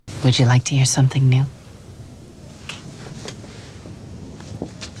Would you like to hear something new?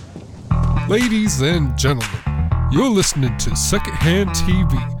 Ladies and gentlemen, you're listening to Secondhand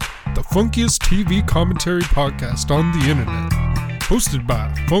TV, the funkiest TV commentary podcast on the internet. Hosted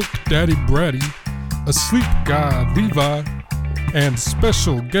by Funk Daddy Bratty, Asleep Guy Levi, and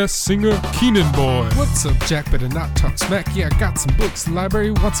special guest singer Keenan Boy. What's up, Jack? Better not talk smack. Yeah, I got some books,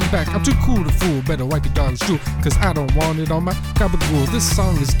 library wants them back. I'm too cool to fool, better wipe your dog's drool, cause I don't want it on my gabagool. This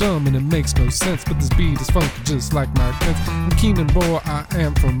song is dumb and it makes no sense, but this beat is funky just like my pants. I'm Keenan Boy, I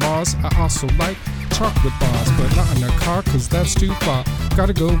am from Mars. I also like chocolate bars, but not in a car, cause that's too far.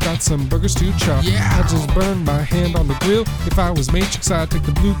 Gotta go, got some burgers to chop. Yeah. I just burned my hand on the grill. If I was Matrix, I'd take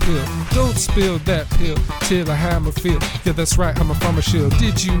the blue pill. Don't spill that pill till I have a feel. Yeah, that's right, I'm a farmer shield.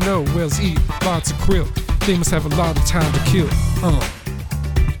 Did you know whales eat lots of krill? They must have a lot of time to kill.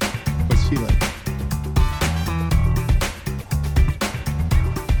 What's she like?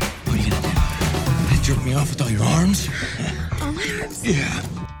 What are you gonna do? Jerk me off with all your arms? Yeah.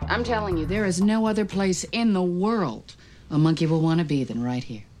 I'm telling you, there is no other place in the world a monkey will want to be than right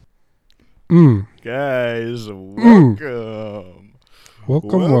here. Guys, welcome.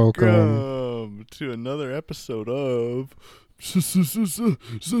 Welcome. To another episode of Secondhand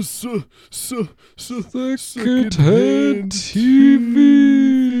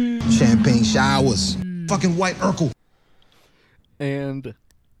TV. Champagne showers. Fucking white Urkel. And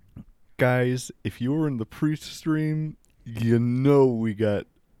guys, if you were in the pre-stream, you know we got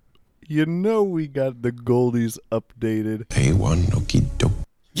the Goldies updated. A1 okie doke.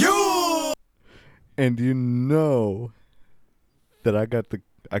 And you know that I got the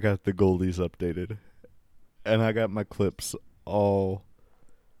Goldies updated. And I got my clips all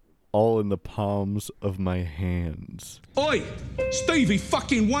in the palms of my hands. Oi! Stevie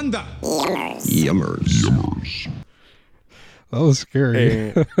fucking Wonder! Yummers. That was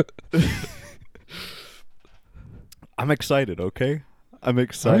scary. And I'm excited, okay? I'm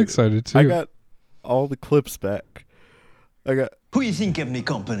excited. I'm excited too. I got all the clips back. Who you think kept me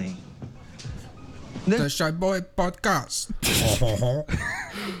company? The Shy Boy Podcast.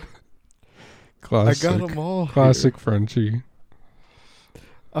 Classic. I got them all. Classic Frenchie.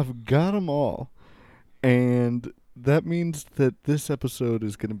 I've got them all. And that means that this episode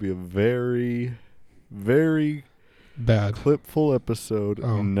is going to be a very, very Bad. clip-full episode.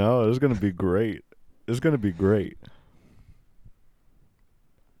 Oh. No, it's going to be great. It's going to be great.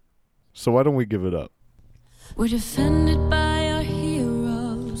 So why don't we give it up? We're defended by our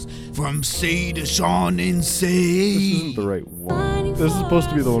heroes. From sea to shining This sea. isn't the right one. This is supposed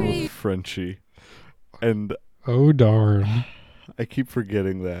to be the one with Frenchie. And Oh, darn. I keep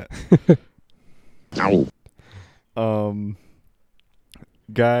forgetting that.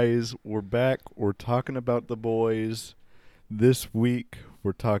 Guys, we're back. We're talking about The Boys. This week,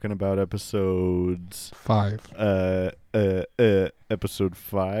 we're talking about episodes 5. episode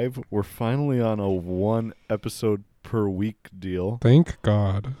 5. We're finally on a 1 episode per week deal. Thank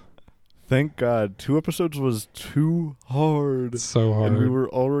God. Thank God. 2 episodes was too hard. It's so hard. And we were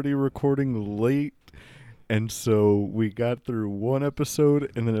already recording late. And so we got through 1 episode,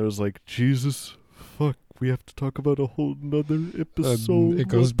 and then it was like, Jesus, fuck, we have to talk about a whole nother episode. It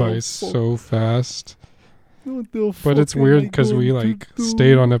goes What by the so fast. What the But it's fuck am weird I because we going like to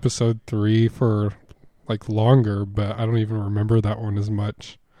stayed do? on episode 3 for like longer, but I don't even remember that one as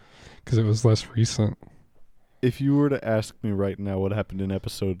much because it was less recent. If you were to ask me right now what happened in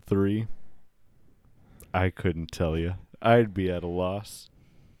episode 3, I couldn't tell you. I'd be at a loss.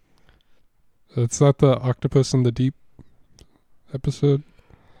 It's not the Octopus in the Deep episode.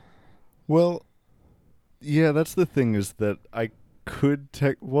 Well, yeah, that's the thing is that I could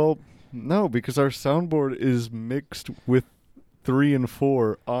well, no, because our soundboard is mixed with 3 and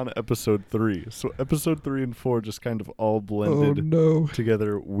 4 on episode 3. So episode 3 and 4 just kind of all blended Oh no,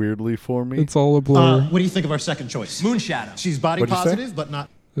 together weirdly for me. it's all a blur. What do you think of our second choice? Moonshadow. She's body What'd you say? positive, but not.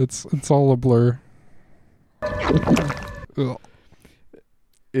 It's all a blur. Ugh.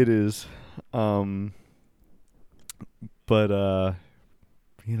 It is. But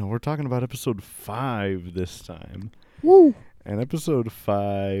we're talking about episode 5 this time. Woo! And episode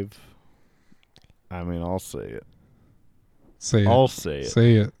 5, I mean, I'll say it. Say it. I'll say it.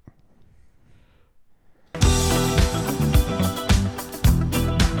 Say it.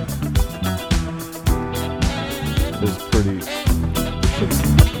 Is pretty.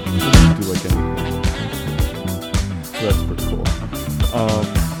 Doesn't do like anything. So that's pretty cool. I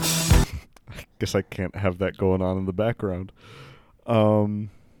guess I can't have that going on in the background.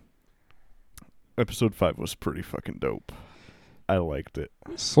 Episode 5 was pretty fucking dope. I liked it.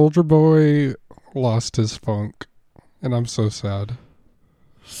 Soldier Boy lost his funk, and I'm so sad.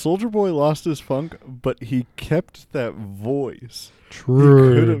 Soulja Boy lost his funk, but he kept that voice.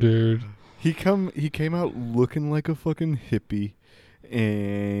 True, could've- dude. He came out looking like a fucking hippie,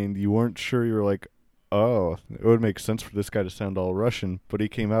 and you weren't sure. You were like, oh, it would make sense for this guy to sound all Russian, but he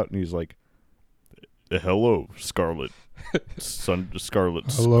came out and he's like, hello, Scarlet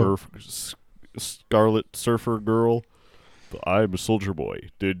Hello. Scarlet Surfer girl. I'm a Soulja Boy.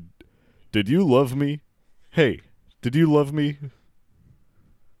 Did you love me? Hey, did you love me?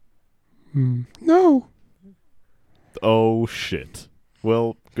 No. Oh shit.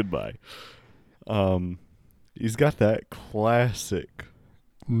 Well, goodbye. He's got that classic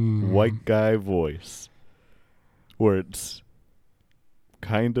white guy voice where it's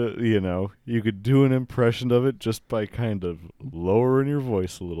kind of, you could do an impression of it just by kind of lowering your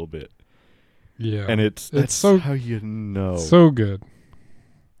voice a little bit. Yeah. And that's so how you know. so good.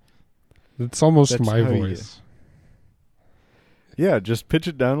 It's almost That's my how you- voice. Yeah, just pitch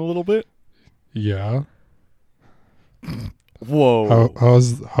it down a little bit. Yeah. Whoa.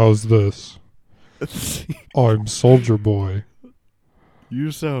 How's this? I'm Soldier Boy.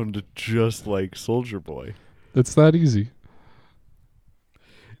 You sound just like Soulja Boy. It's that easy.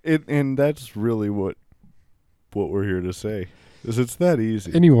 And that's really what we're here to say. Is it's that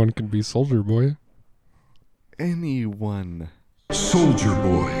easy. Anyone can be Soldier Boy. Anyone. Soldier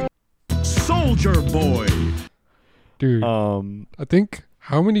Boy. Soldier Boy. Dude, I think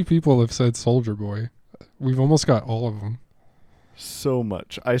how many people have said Soldier Boy? We've almost got all of them. So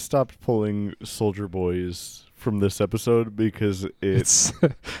much. I stopped pulling Soulja Boys from this episode because It's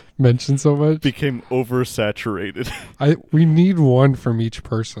mentioned so much. became oversaturated. We need one from each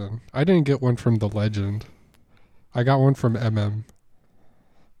person. I didn't get one from the Legend. I got one from MM.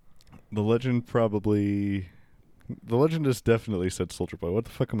 The Legend has definitely said Soulja Boy. What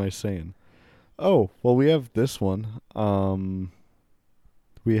the fuck am I saying? Oh, well, we have this one.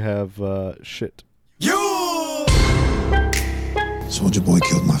 We have shit. Soldier Boy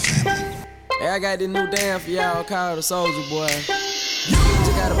killed my family. Hey, I got this new dance for y'all called the Soldier Boy.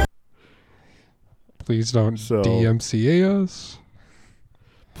 Please don't So- DMCA us.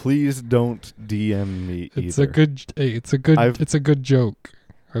 Please don't DM me It's either. a good. Hey, it's a good. I've- It's a good joke.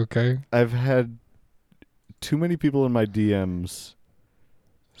 Okay. I've had too many people in my DMs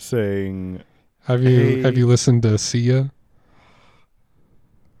saying, Have Hey. you listened to Sia?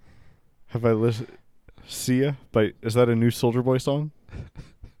 have I listened? Sia? Is that a new Soulja Boy song?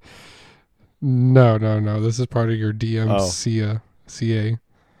 No. This is part of your DM Oh. Sia. CA.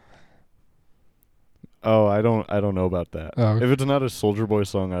 Oh, I don't know about that. Oh. If it's not a Soulja Boy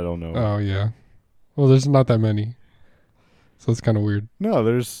song, I don't know. Oh yeah. Well, there's not that many, so it's kind of weird. No,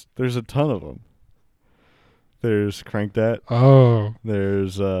 there's a ton of them. There's Crank That. Oh,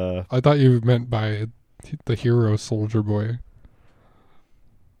 There's I thought you meant by the hero Soldier Boy.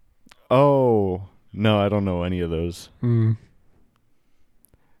 oh no, I don't know any of those. Mm.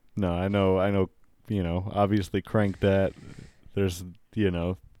 No, I know, obviously Crank That. There's,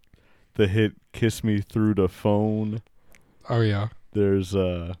 the hit Kiss Me Through the Phone. Oh yeah. There's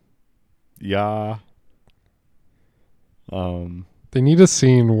Yeah. They need a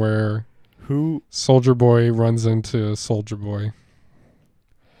scene where Who Soldier Boy runs into Soldier Boy.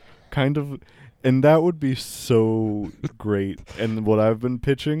 kind of, and that would be so great. And what I've been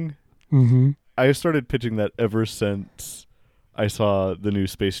pitching, Mm-hmm. I started pitching that ever since I saw the new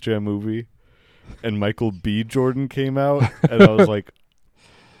Space Jam movie and Michael B. Jordan came out, and I was like,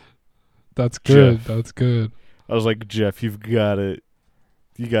 That's good. Jeff. That's good. I was like, Jeff, you gotta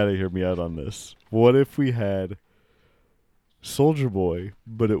hear me out on this. What if we had Soulja Boy,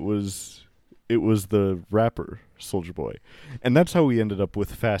 but it was the rapper Soulja Boy, and that's how we ended up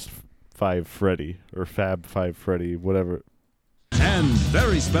with Fast Five Freddy or Fab Five Freddy, whatever. And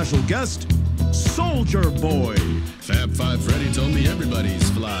very special guest, Soldier Boy. Fab Five Freddy told me everybody's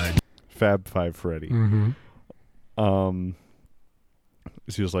fly. Fab Five Freddy. Mm-hmm.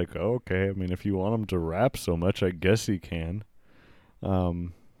 So he was like, oh, okay. I mean, if you want him to rap so much, I guess he can.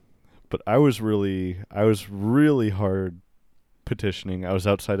 But I was really hard petitioning. I was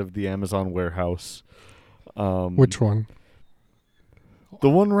outside of the Amazon warehouse. Which one? The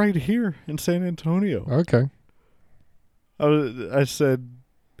one right here in San Antonio. Okay. I said,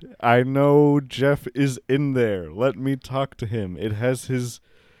 I know Jeff is in there. Let me talk to him. It has his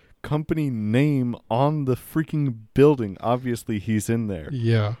company name on the freaking building. Obviously, he's in there.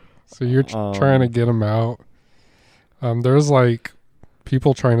 Yeah. So you're trying to get him out. There's like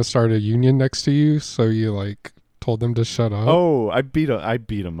people trying to start a union next to you, so you like told them to shut up. Oh, I beat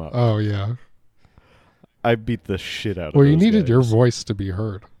him up. Oh yeah. I beat the shit out of Well, you those needed your guys. voice to be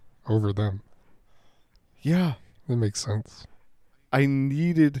heard over them. Yeah. That makes sense. I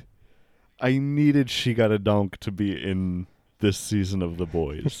needed She Got a Donk to be in this season of The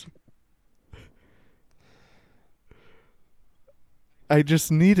Boys. I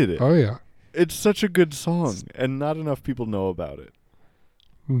just needed it. Oh, yeah. It's such a good song, and not enough people know about it.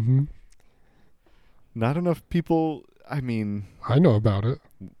 Mm-hmm. Not enough people, I mean... I know about it.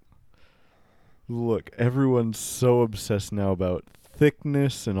 Look, everyone's so obsessed now about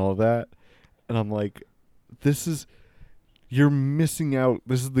thickness and all that, and I'm like, you're missing out.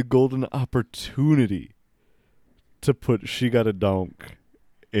 This is the golden opportunity to put She Got a Donk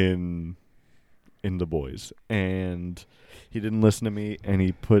in The Boys. And he didn't listen to me, and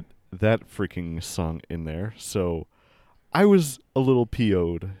he put that freaking song in there. So I was a little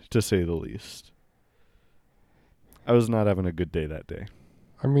PO'd, to say the least. I was not having a good day that day.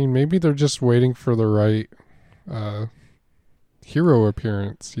 I mean, maybe they're just waiting for the right hero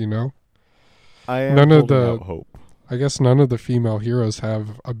appearance, you know? I am holding out hope. I guess none of the female heroes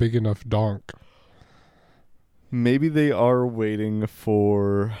have a big enough donk. Maybe they are waiting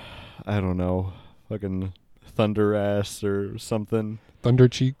for, I don't know, fucking Thunder Ass or something. Thunder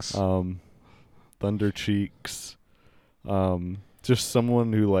Cheeks. Thunder Cheeks. Just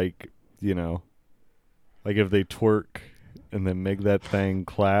someone who, like, you know, like if they twerk and then make that thing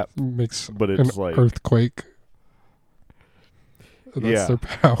clap, but it's an like earthquake. That's their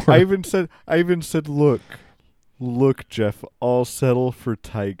power. I even said, look, Jeff, I'll settle for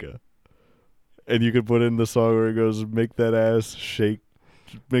Tyga. And you could put in the song where it goes, make that ass shake,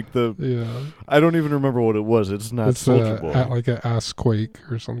 make the... Yeah. I don't even remember what it was. It's not Soulja Boy. Like an ass quake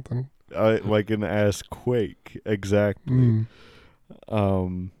or something. Like an ass quake, exactly.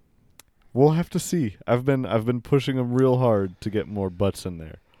 We'll have to see. I've been pushing them real hard to get more butts in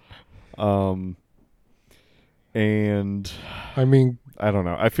there. And I mean, I don't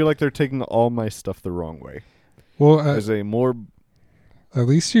know. I feel like they're taking all my stuff the wrong way. Well, as a more... At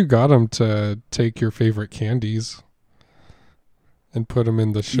least you got them to take your favorite candies and put them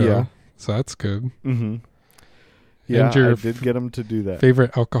in the show. Yeah. So that's good. Mm-hmm. Yeah, and your I did get them to do that.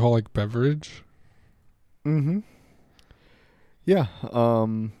 Favorite alcoholic beverage? Mm-hmm. Yeah.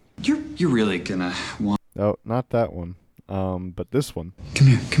 You're really gonna want... Oh, not that one. But this one. Come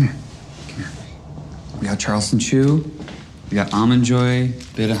here. We got Charleston Chew. We got Almond Joy,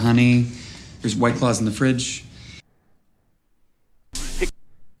 bit of honey. There's White Claws in the fridge.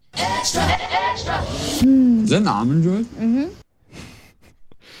 Extra. Is that an Almond Joy? Mm-hmm.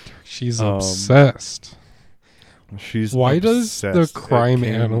 She's obsessed. Why obsessed does the crime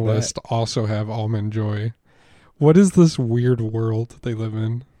analyst also have Almond Joy? What is this weird world they live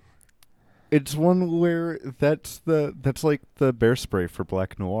in? It's one where that's like the bear spray for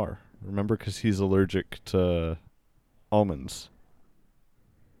Black Noir. Remember, because he's allergic to almonds.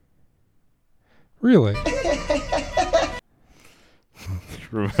 Really?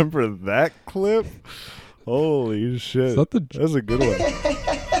 Remember that clip? Holy shit. That's a good one.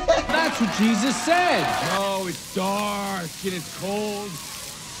 That's what Jesus said. Oh, it's dark and it's cold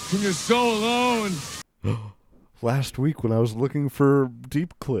and you're so alone. Last week when I was looking for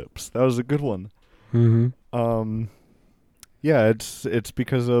deep clips, that was a good one. Mm-hmm. Yeah, it's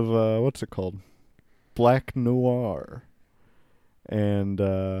because of what's it called? Black Noir. And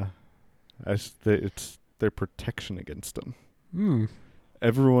it's their protection against them. Mm.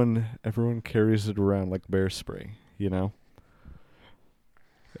 Everyone carries it around like bear spray, you know?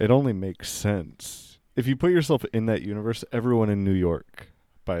 It only makes sense. If you put yourself in that universe, everyone in New York,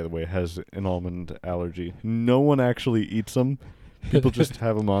 by the way, has an almond allergy. No one actually eats them. People just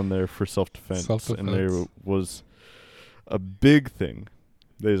have them on there for self-defense. And there was a big thing.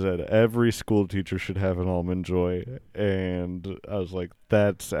 They said every school teacher should have an Almond Joy. And I was like,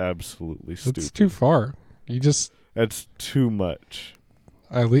 that's absolutely stupid. It's too far. That's too much.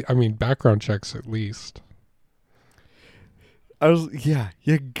 I mean, background checks at least.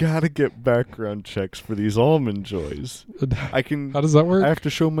 You gotta get background checks for these Almond Joys. How does that work? I have to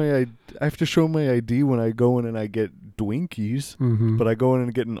show my ID when I go in and I get Dwinkies, mm-hmm. but I go in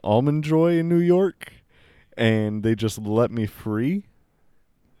and get an Almond Joy in New York, and they just let me free.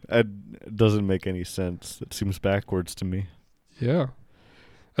 It doesn't make any sense. It seems backwards to me. Yeah,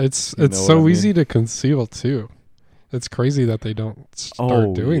 it's so easy to conceal too. It's crazy that they don't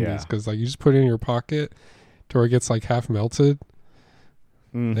start doing these, because like you just put it in your pocket to where it gets like half melted.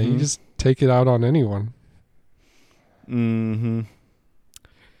 Mm-hmm. And you just take it out on anyone. Mm-hmm.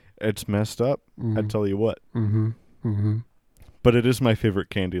 It's messed up. Mm-hmm. I tell you what. Mm-hmm. Mm-hmm. But it is my favorite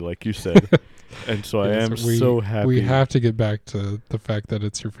candy, like you said. And so I am so happy. We have to get back to the fact that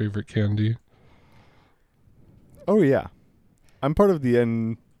it's your favorite candy. Oh, yeah. I'm part of the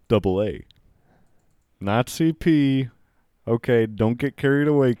NAA. Not CP, Okay, don't get carried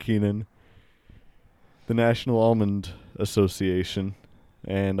away, Keenan. The National Almond Association.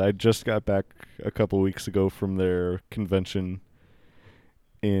 And I just got back a couple weeks ago from their convention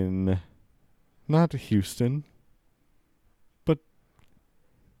in not Houston, but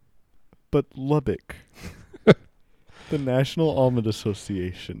Lubbock. The National Almond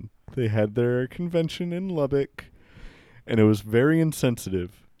Association. They had their convention in Lubbock, and it was very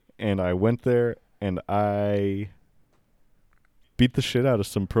insensitive. And I went there, and I beat the shit out of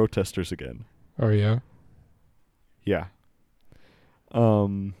some protesters again. Oh, yeah? Yeah.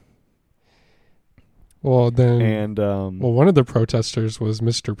 Well, then... And, well, one of the protesters was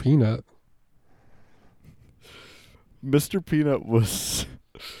Mr. Peanut. Mr. Peanut was...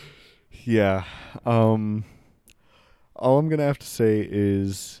 yeah. All I'm going to have to say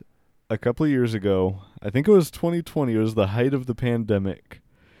is a couple of years ago, I think it was 2020, it was the height of the pandemic.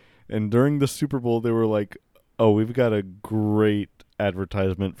 And during the Super Bowl, they were like, oh, we've got a great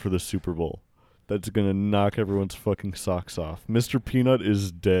advertisement for the Super Bowl that's going to knock everyone's fucking socks off. Mr. Peanut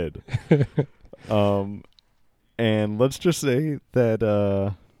is dead. And let's just say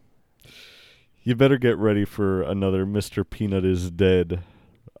that you better get ready for another Mr. Peanut is dead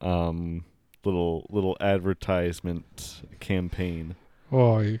little advertisement campaign.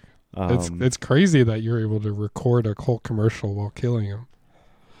 Oh, it's crazy that you're able to record a whole commercial while killing him.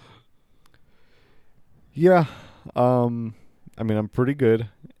 Yeah. I mean, I'm pretty good.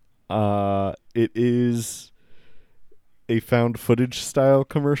 It is a found footage style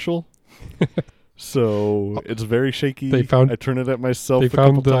commercial. So it's very shaky. I turn it at myself a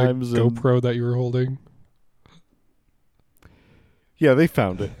couple times. They found the GoPro that you were holding? Yeah, they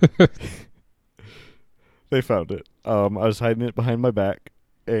found it. They found it. I was hiding it behind my back,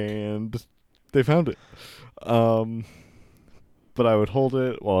 and they found it. But I would hold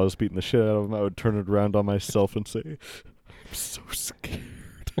it while I was beating the shit out of them. I would turn it around on myself and say, I'm so scared.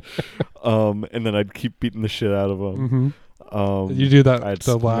 And then I'd keep beating the shit out of them. Mm-hmm. Did you do that,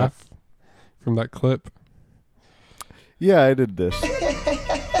 the laugh from that clip? Yeah, I did this.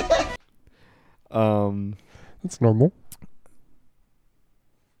 That's normal.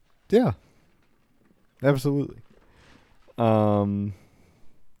 Yeah. Absolutely.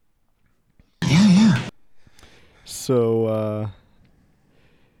 Yeah. So,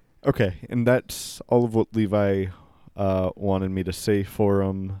 okay, and that's all of what Levi wanted me to say for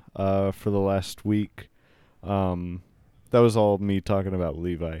him for the last week. That was all me talking about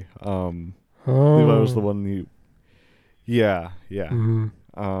Levi. Levi was the one who... Yeah.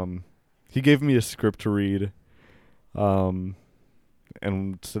 Mm-hmm. He gave me a script to read, and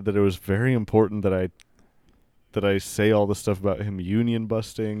said that it was very important that I say all the stuff about him union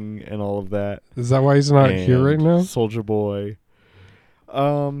busting and all of that. Is that why he's not here right now? Soldier Boy.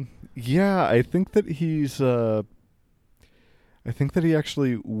 Yeah, I think that he's I think that he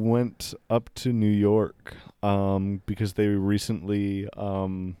actually went up to New York because they recently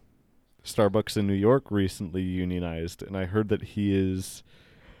Starbucks in New York recently unionized, and I heard that he is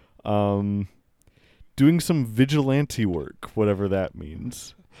doing some vigilante work, whatever that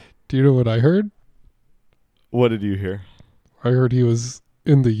means. Do you know what I heard? What did you hear? I heard he was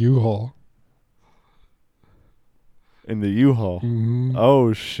in the U-Haul. In the U-Haul? Mm-hmm.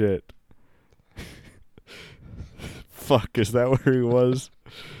 Oh, shit. Fuck, is that where he was?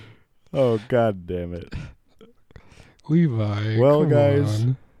 Oh, god damn it. Levi, well, come guys.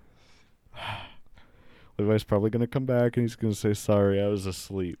 on. Levi's probably going to come back and he's going to say, sorry, I was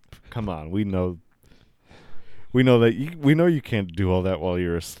asleep. Come on, we know that you can't do all that while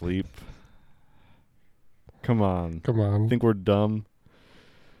you're asleep. Come on. Think we're dumb?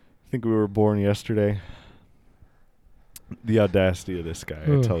 Think we were born yesterday? The audacity of this guy,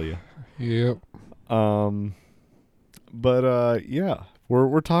 I tell you. Yep. But yeah,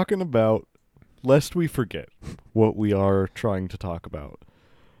 we're talking about, lest we forget what we are trying to talk about.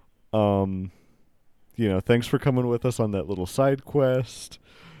 Thanks for coming with us on that little side quest.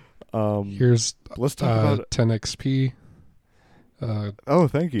 Here's let's talk about 10 XP. Oh,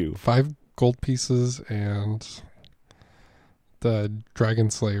 thank you. 5 gold pieces and the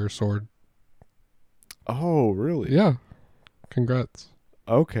Dragon Slayer sword. Oh, really? Yeah. Congrats.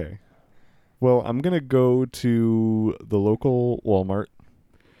 Okay. Well, I'm going to go to the local Walmart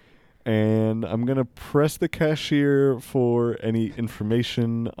and I'm going to press the cashier for any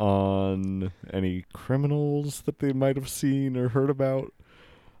information on any criminals that they might have seen or heard about.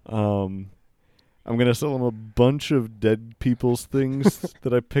 I'm going to sell them a bunch of dead people's things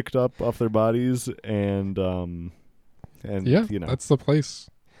that I picked up off their bodies and yeah, that's the place.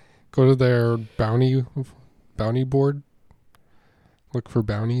 Go to their bounty board. Look for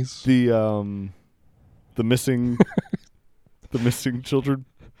bounties. The missing The missing children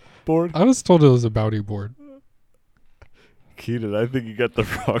board? I was told it was a bounty board. Keenan, I think you got the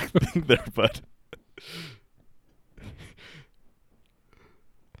wrong thing there, bud.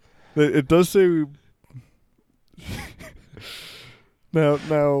 It does say...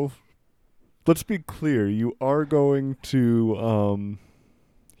 Now, let's be clear. You are going to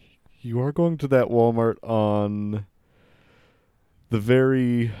that Walmart on the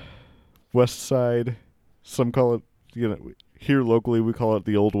very west side. Some call it, here locally we call it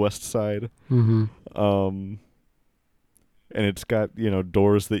the Old West Side. Mm-hmm. And it's got,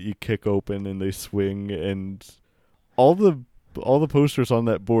 doors that you kick open and they swing, and all the posters on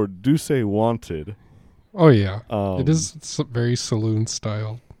that board do say wanted. Oh yeah. It is very saloon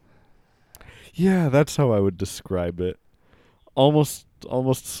style. Yeah, that's how I would describe it. Almost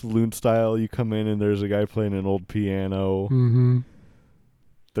saloon style. You come in and there's a guy playing an old piano. Mm-hmm.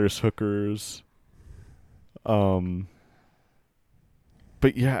 There's hookers. But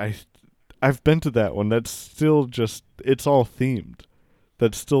yeah, I've been to that one. That's still just, it's all themed.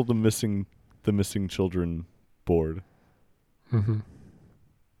 That's still the missing children board. Mm-hmm.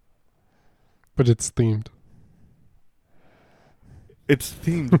 But it's themed. It's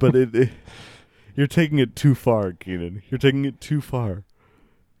themed, but you're taking it too far, Keenan. You're taking it too far.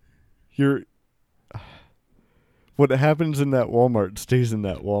 What happens in that Walmart stays in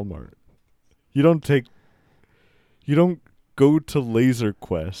that Walmart. You don't go to Laser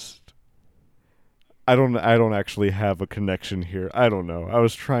Quest. I don't actually have a connection here. I don't know. I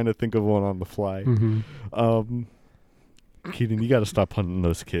was trying to think of one on the fly. Mm-hmm. Keaton, you got to stop hunting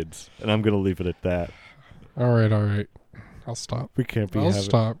those kids, and I'm gonna leave it at that. All right. I'll stop. We can't be. I'll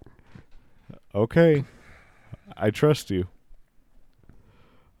stop. Okay, I trust you.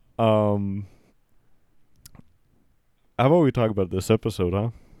 How about we talk about this episode,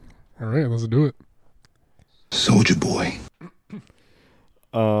 huh? All right, let's do it. Soldier Boy.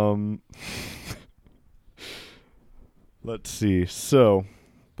 Let's see. So,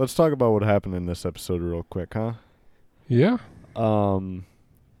 let's talk about what happened in this episode real quick, huh? Yeah. And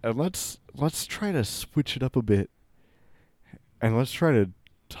let's try to switch it up a bit. And let's try to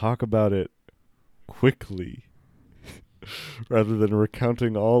talk about it quickly rather than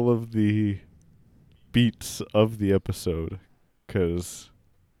recounting all of the beats of the episode, cuz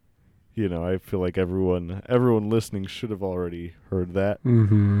I feel like everyone listening should have already heard that.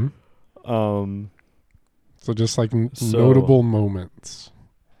 Mm-hmm. So just like notable moments.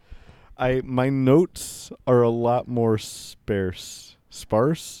 My notes are a lot more sparse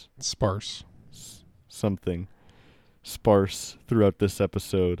throughout this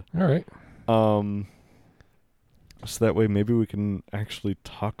episode. All right. So that way maybe we can actually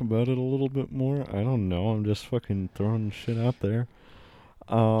talk about it a little bit more. I don't know. I'm just fucking throwing shit out there.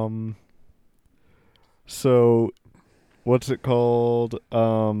 So what's it called?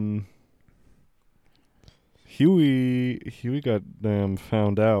 Huey got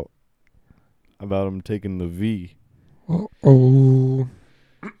found out about him taking the V. Oh.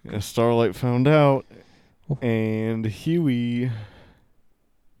 Starlight found out, and Huey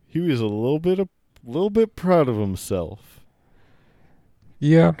was a little bit proud of himself.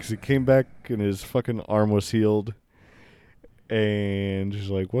 Yeah, because he came back and his fucking arm was healed, and she's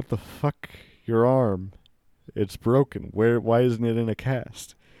like, "What the fuck? Your arm? It's broken. Why isn't it in a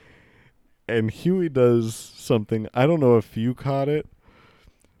cast?" And Huey does something. I don't know if you caught it,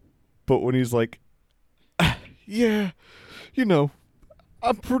 but when he's like, "Yeah,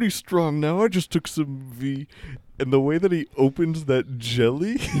 I'm pretty strong now. I just took some V." And the way that he opens that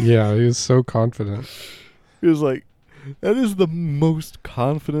jelly. Yeah, he was so confident. He was like, that is the most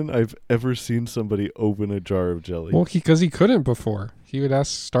confident I've ever seen somebody open a jar of jelly. Well, because he couldn't before. He would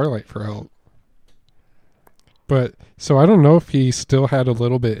ask Starlight for help. But, so I don't know if he still had a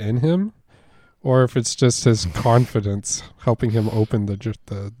little bit in him, or if it's just his confidence helping him open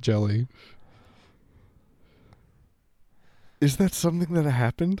the jelly. Is that something that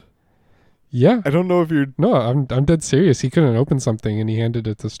happened? Yeah. I don't know if you're... No, I'm dead serious. He couldn't open something and he handed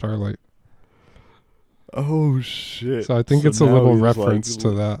it to Starlight. Oh, shit. So I think it's a little reference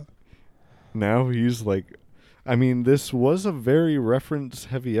to that. Now he's like... I mean, this was a very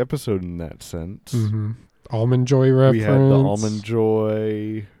reference-heavy episode in that sense. Mm-hmm. Almond Joy reference. We had the Almond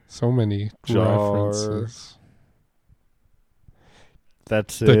Joy... So many references.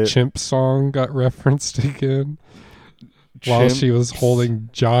 That's it. The Chimp song got referenced again. While she was holding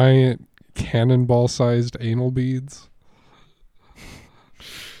giant cannonball-sized anal beads.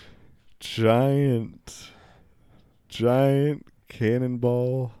 Giant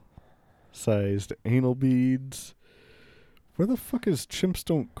cannonball-sized anal beads. Where the fuck is Chimps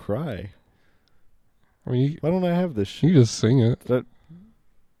Don't Cry? I mean, Why don't I have this shit? you just sing it.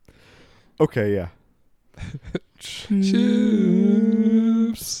 Okay, yeah. Chimps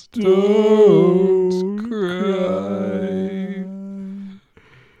don't cry.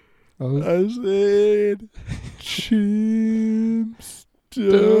 I said, chimps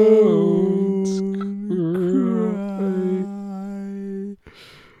don't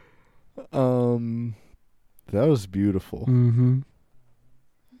cry. That was beautiful. Mm-hmm.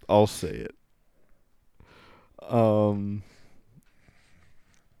 I'll say it.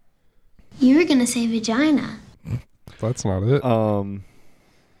 You were gonna say vagina. That's not it.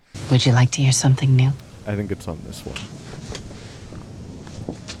 Would you like to hear something new? I think it's on this one.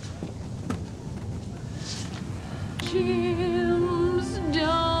 Chimps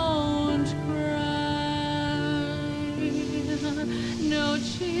don't cry. No,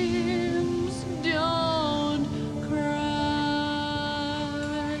 chimps don't cry.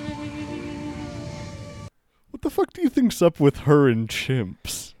 What the fuck do you think's up with her and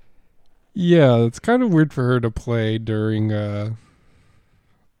chimps? Yeah, it's kind of weird for her to play during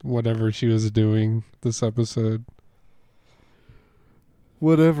whatever she was doing this episode.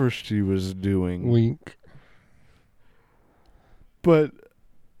 Whatever she was doing. Wink. But,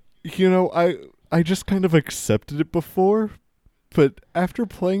 you know, I just kind of accepted it before, but after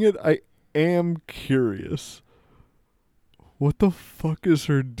playing it, I am curious. What the fuck is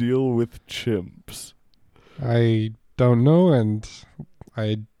her deal with chimps? I don't know, and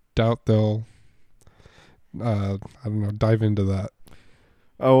I doubt they'll, I don't know, dive into that.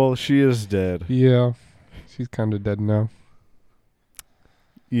 Oh, well, she is dead. Yeah, she's kind of dead now.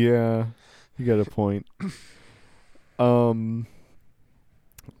 Yeah, you got a point.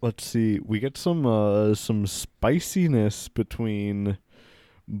 Let's see. We get some spiciness between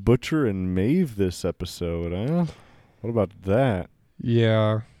Butcher and Maeve this episode, huh? What about that?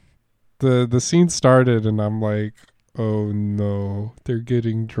 Yeah. The scene started and I'm like, oh no, they're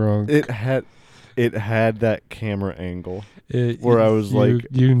getting drunk. It had that camera angle where I was like,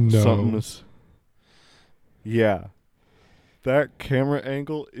 you know. something's... Yeah. That camera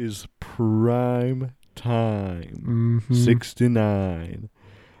angle is prime time. 69.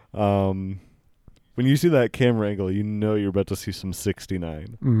 When you see that camera angle, you know you're about to see some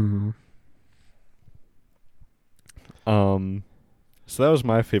 69. So that was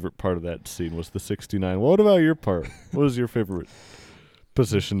my favorite part of that scene, was the 69. What about your part? What was your favorite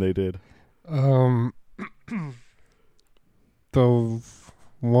position they did? The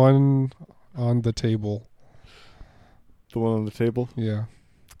one on the table. The one on the table? Yeah.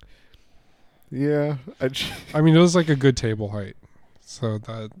 Yeah. I mean, it was like a good table height. So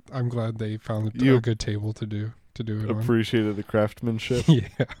that I'm glad they found a good table to do it on. Appreciated the craftsmanship. Yeah.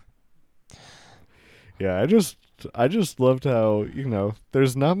 Yeah, I just loved how, you know,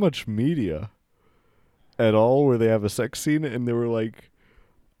 there's not much media at all where they have a sex scene and they were like,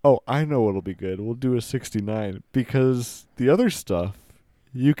 oh, I know what'll be good. We'll do a 69. Because the other stuff,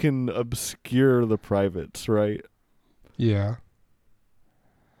 you can obscure the privates, right? Yeah.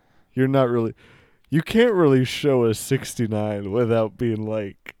 You can't really show a 69 without being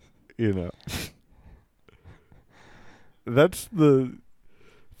like, you know. That's the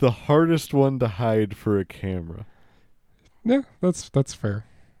hardest one to hide for a camera. Yeah, that's fair.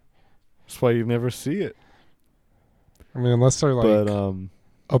 That's why you never see it. I mean, unless they're like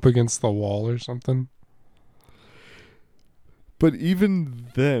up against the wall or something. But even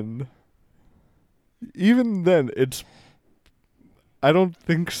then, it's... I don't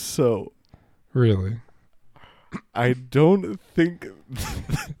think so. Really? I don't think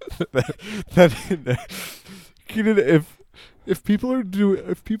that Keenan, if people are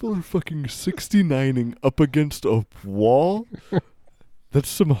fucking 69ing up against a wall, that's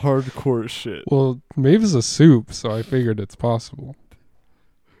some hardcore shit. Well, Maeve is a soup, so I figured it's possible.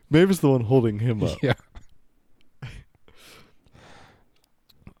 Maeve is the one holding him up. Yeah.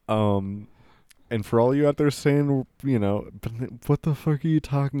 And for all you out there saying, you know, what the fuck are you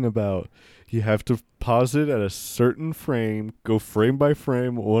talking about? You have to pause it at a certain frame, go frame by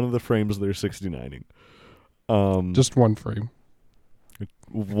frame. One of the frames they're 69ing. Just one frame.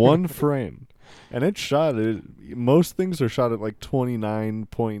 One frame. And it's shot at, most things are shot at like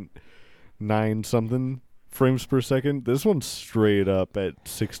 29.9 something frames per second. This one's straight up at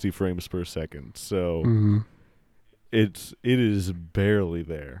 60 frames per second. So it is barely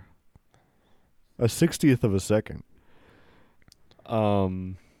there. A 60th of a second.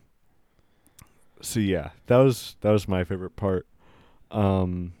 So yeah, that was my favorite part.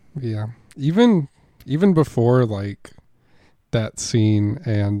 Yeah. Even before like that scene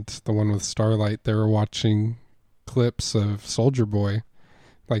and the one with Starlight, they were watching clips of Soldier Boy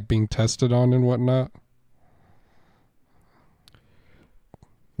like being tested on and whatnot.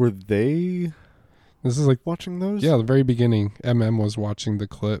 Were they This is like watching those? Yeah, the very beginning. was watching the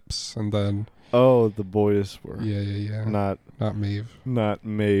clips, and then Oh, the boys were. Yeah. Not Maeve. Not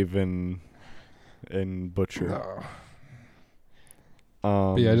Maeve and Butcher. No.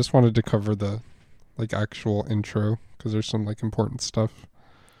 But yeah, I just wanted to cover the like actual intro because there's some like important stuff.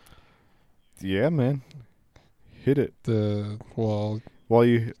 Yeah, man. Hit it. While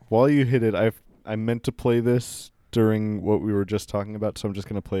you hit it, I meant to play this during what we were just talking about, so I'm just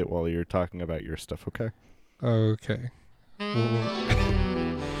gonna play it while you're talking about your stuff. Okay. Okay.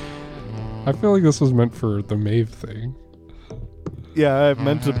 I feel like this was meant for the Maeve thing. Yeah, I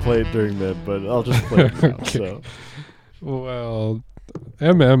meant to play it during that, but I'll just play it now. Okay. So. Well,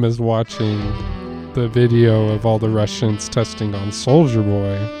 is watching the video of all the Russians testing on Soldier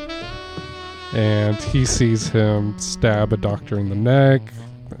Boy, and he sees him stab a doctor in the neck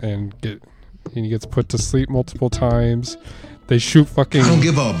and he gets put to sleep multiple times. They shoot fucking... I don't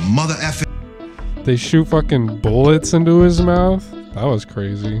give a mother effing... They shoot fucking bullets into his mouth. That was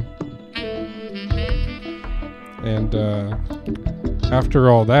crazy. And after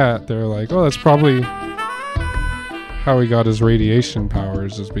all that, they're like, oh, that's probably how he got his radiation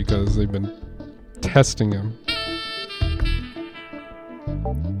powers, is because they've been testing him.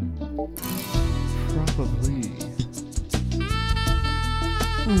 Probably.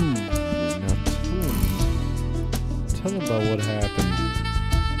 Now tell him about what happened.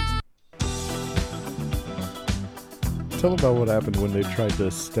 Tell him about what happened when they tried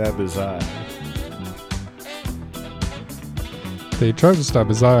to stab his eye. They tried to stab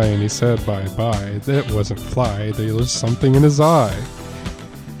his eye and he said bye-bye. That wasn't fly, there was something in his eye.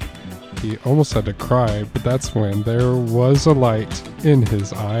 He almost had to cry, but that's when there was a light in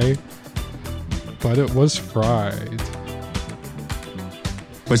his eye, but it was fried.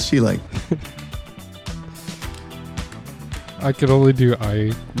 What's she like? I could only do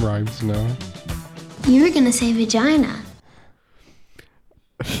eye rhymes now. You were gonna say vagina.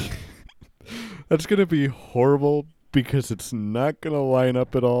 That's gonna be horrible because it's not gonna line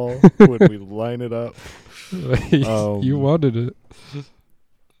up at all when we line it up. You wanted it.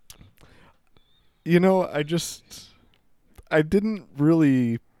 You know, I didn't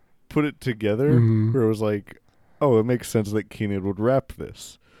really put it together where it was like, oh, it makes sense that Keenan would rap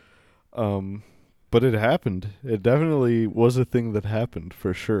this. But it happened. It definitely was a thing that happened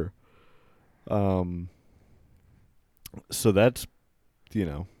for sure. So that's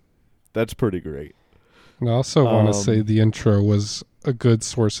pretty great. And I also want to say the intro was a good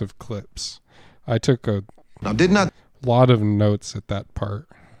source of clips. I took a lot of notes at that part.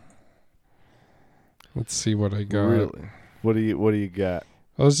 Let's see what I got. Really? What do you got?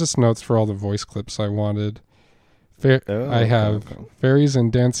 It was just notes for all the voice clips I wanted. I have Fairies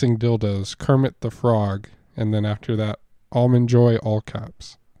and Dancing Dildos, Kermit the Frog, and then after that, Almond Joy, all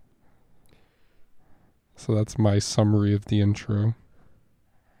caps. So that's my summary of the intro.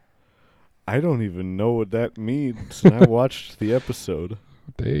 I don't even know what that means, and I watched the episode.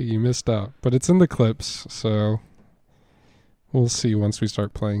 Dang, you missed out. But it's in the clips, so we'll see once we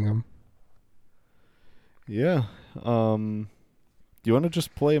start playing them. Yeah. You want to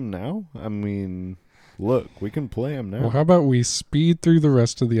just play them now? I mean, look, we can play them now. Well, how about we speed through the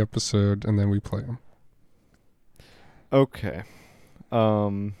rest of the episode and then we play them? Okay.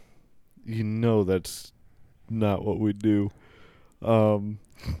 You know that's not what we do.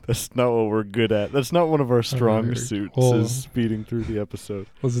 That's not what we're good at. That's not one of our strong suits, is speeding through the episode.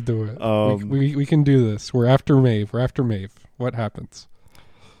 Let's do it. We can do this. We're after Maeve. What happens?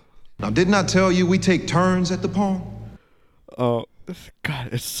 Now, didn't I tell you we take turns at the pawn? God,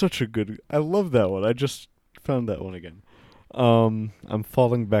 it's such a good... I love that one. I just found that one again. I'm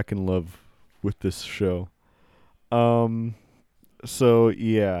falling back in love with this show. So,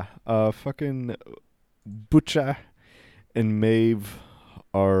 yeah. Fucking Butcher and Maeve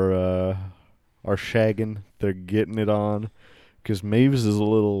are shagging. They're getting it on. Because Maeve's is a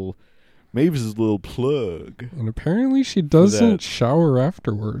little plug. And apparently she doesn't shower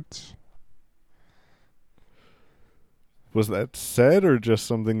afterwards. Was that said or just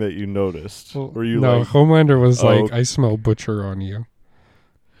something that you noticed? Were you no, like, Homelander was like, I smell Butcher on you.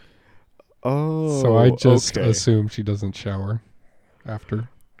 Oh, so I just assumed she doesn't shower after.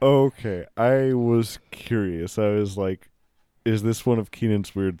 Okay, I was curious. I was like, is this one of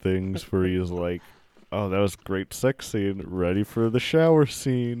Keenan's weird things where he's like, oh, that was great sex scene, ready for the shower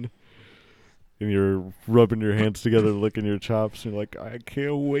scene. And you're rubbing your hands together, licking your chops, and you're like, I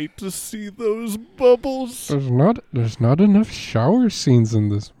can't wait to see those bubbles. There's not enough shower scenes in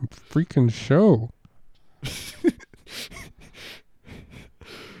this freaking show.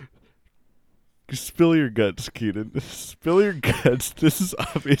 Spill your guts, Keenan. Spill your guts. This is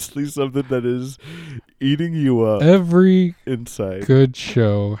obviously something that is eating you up. Every inside good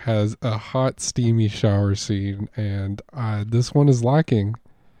show has a hot, steamy shower scene, and this one is lacking.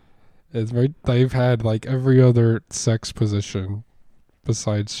 It's very. They've had like every other sex position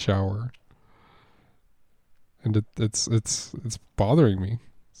besides shower, and it's bothering me.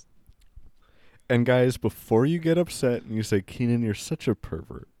 And guys, before you get upset and you say, Keenan, you're such a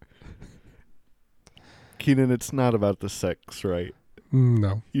pervert. Keenan, it's not about the sex, right?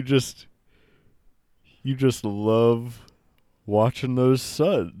 No. You just love watching those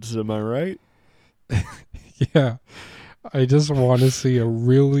suds, am I right? Yeah. I just want to see a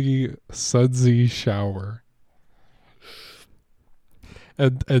really sudsy shower.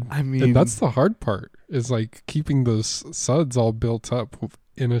 And I mean, and that's the hard part, is like keeping those suds all built up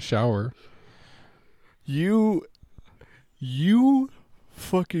in a shower. You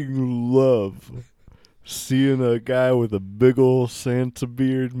fucking love seeing a guy with a big ol' Santa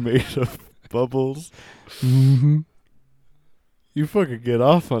beard made of bubbles. Mm-hmm. You fucking get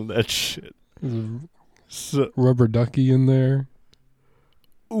off on that shit. So, rubber ducky in there.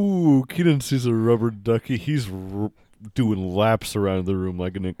 Ooh, Keenan sees a rubber ducky. He's doing laps around the room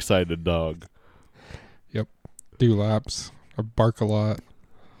like an excited dog. Yep. Do laps. I bark a lot.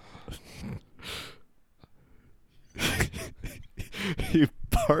 He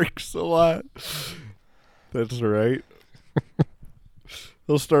barks a lot. That's right.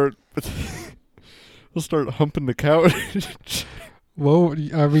 He'll start humping the couch. Well,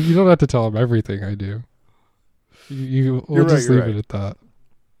 I mean, you don't have to tell him everything I do. We'll just leave it at that.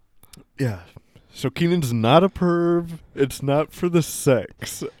 Yeah. So Keenan's not a perv. It's not for the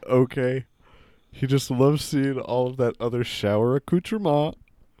sex, okay? He just loves seeing all of that other shower accoutrement.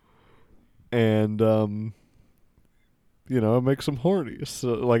 And, it makes him horny,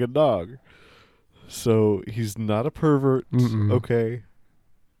 so, like a dog. So he's not a pervert, okay?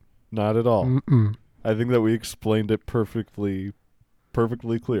 Not at all. Mm-mm. I think that we explained it perfectly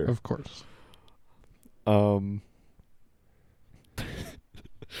clear. Of course.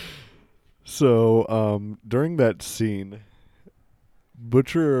 So, during that scene,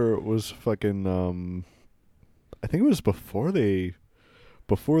 Butcher was fucking, I think it was before they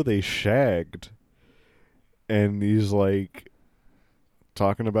shagged, and he's like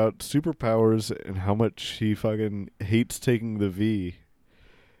talking about superpowers and how much he fucking hates taking the V.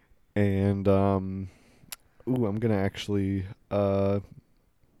 And, I'm gonna actually,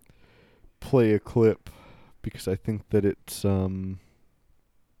 play a clip because I think that it's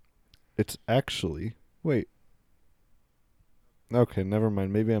actually, wait. Okay, never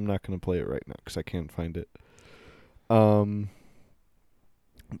mind. Maybe I'm not going to play it right now because I can't find it. But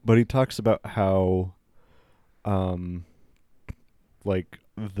he talks about how, like,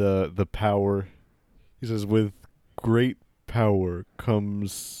 the power, he says, with great power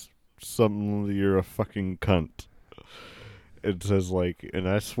comes something, you're a fucking cunt. It says, like, and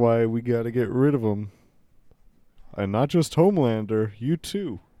that's why we got to get rid of him. And not just Homelander, you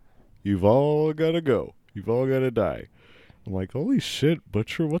too. You've all got to go. You've all got to die. I'm like, holy shit,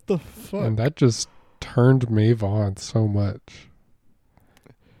 Butcher, what the fuck? And that just turned Maeve on so much.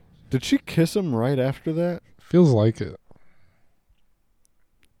 Did she kiss him right after that? Feels like it.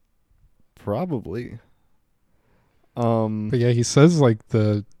 Probably. But yeah, he says like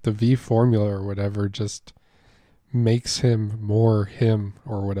the V formula or whatever just makes him more him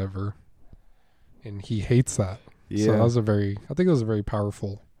or whatever. And he hates that. Yeah. So that was I think it was a very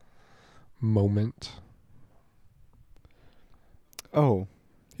powerful moment. Oh,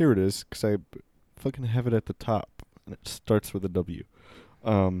 here it is, because I fucking have it at the top, and it starts with a W.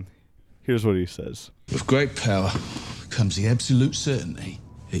 Here's what he says. With great power comes the absolute certainty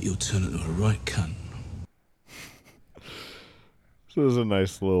that you'll turn into a right cunt. So there's a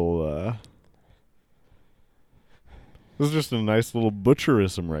nice little, this is just a nice little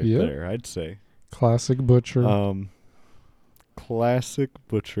Butcherism right there, I'd say. Classic Butcher. Classic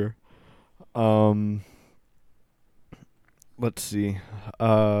Butcher. Let's see.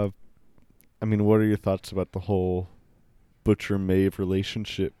 I mean, what are your thoughts about the whole Butcher-Maeve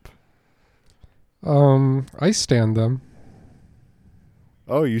relationship? I stand them.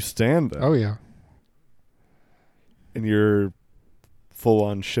 Oh, you stand them? Oh, yeah. And you're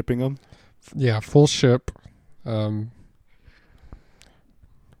full-on shipping them? Yeah, full ship.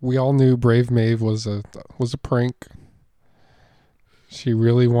 We all knew Brave Maeve was a prank. She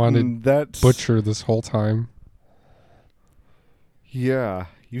really wanted Butcher this whole time. Yeah,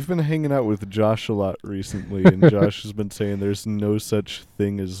 you've been hanging out with Josh a lot recently, and Josh has been saying there's no such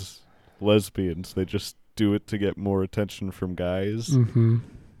thing as lesbians. They just do it to get more attention from guys. Mm-hmm.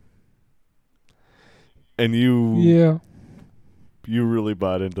 And you really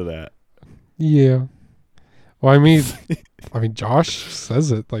bought into that. Yeah. Well, I mean, Josh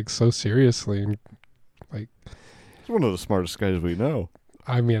says it like so seriously, and like he's one of the smartest guys we know.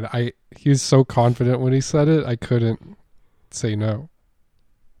 I mean, he was so confident when he said it, I couldn't say no.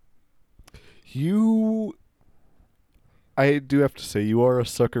 I do have to say, you are a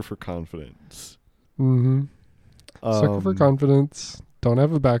sucker for confidence. Mm-hmm. Sucker for confidence. Don't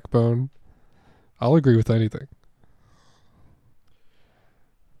have a backbone. I'll agree with anything.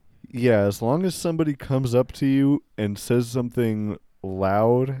 Yeah, as long as somebody comes up to you and says something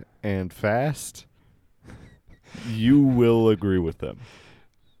loud and fast, you will agree with them.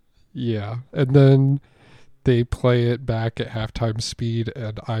 Yeah, and then they play it back at halftime speed,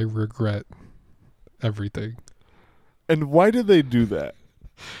 and I regret everything. And why did they do that?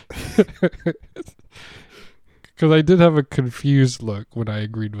 Because I did have a confused look when I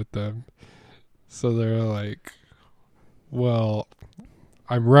agreed with them. So they're like, well,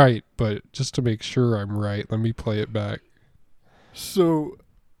 I'm right, but just to make sure I'm right, let me play it back. So,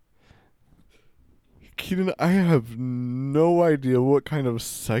 Keaton, I have no idea what kind of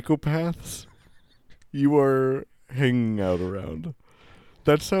psychopaths you are hanging out around.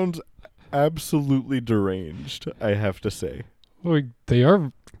 That sounds absolutely deranged, I have to say. Well, they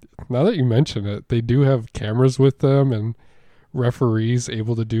are, now that you mention it, they do have cameras with them and referees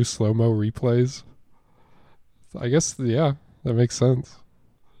able to do slow-mo replays. I guess, yeah, that makes sense.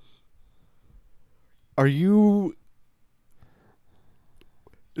 Is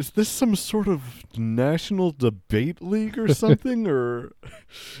this some sort of national debate league or something? Or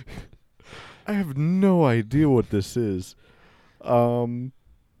I have no idea what this is. But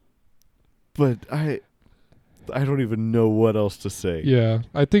I don't even know what else to say. Yeah,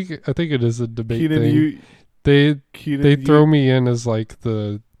 I think it is a debate Keaton, thing. They throw me in as like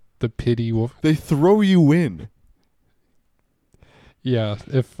the pity wolf. They throw you in. Yeah,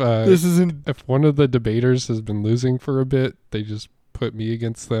 if one of the debaters has been losing for a bit, they just put me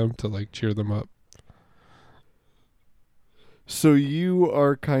against them to like cheer them up. So you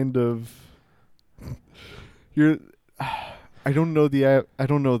are kind of I don't know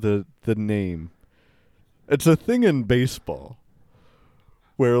the name. It's a thing in baseball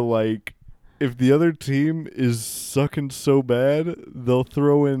where like if the other team is sucking so bad, they'll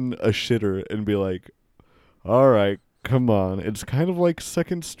throw in a shitter and be like, "All right, come on." It's kind of like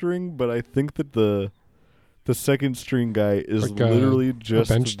second string, but I think that the second string guy is like literally just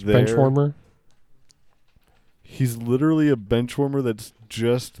bench warmer. He's literally a bench warmer that's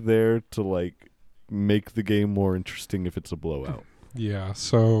just there to like make the game more interesting if it's a blowout. Yeah,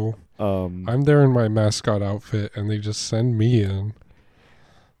 so I'm there in my mascot outfit and they just send me in.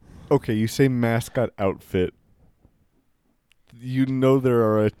 Okay, you say mascot outfit. You know there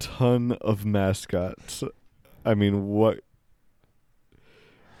are a ton of mascots. I mean, what?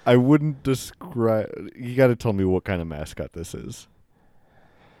 I wouldn't describe... You got to tell me what kind of mascot this is.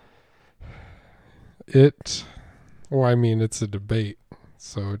 Well, I mean, it's a debate,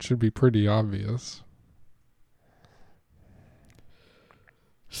 so it should be pretty obvious.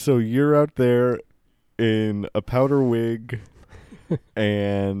 So you're out there in a powder wig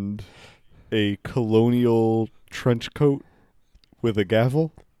and a colonial trench coat with a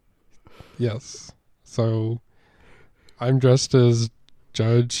gavel? Yes. So I'm dressed as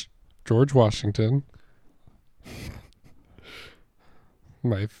Judge George Washington.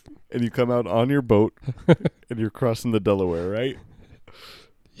 And you come out on your boat and you're crossing the Delaware, right?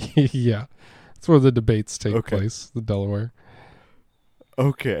 Yeah. That's where the debates take place, the Delaware.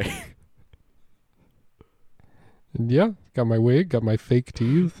 Okay. And yeah, got my wig, got my fake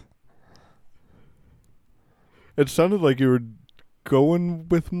teeth. It sounded like you were going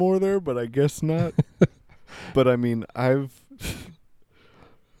with more there, but I guess not. But I mean, I've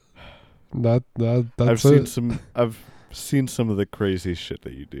seen some of the crazy shit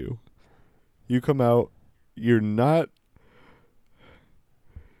that you do. You come out, you're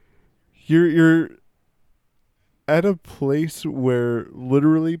at a place where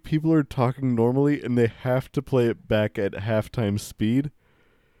literally people are talking normally and they have to play it back at halftime speed.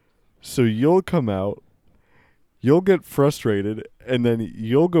 So you'll come out, you'll get frustrated, and then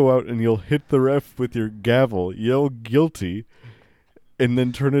you'll go out and you'll hit the ref with your gavel, yell guilty, and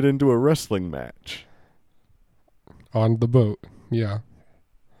then turn it into a wrestling match. On the boat, yeah.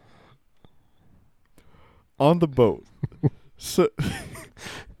 On the boat. So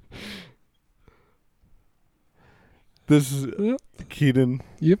this is Keaton.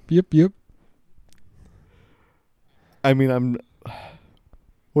 Yep. I mean,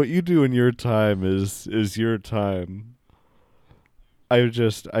 what you do in your time is your time.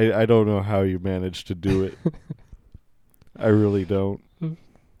 I don't know how you managed to do it. I really don't.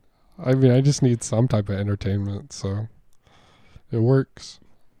 I mean, I just need some type of entertainment, so it works.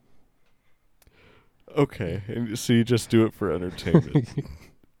 Okay, and so you just do it for entertainment.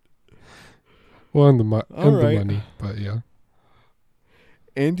 Well, and the right. money, but yeah.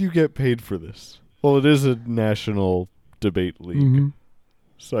 And you get paid for this. Well, it is a national debate league,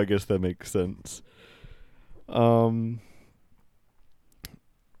 so I guess that makes sense.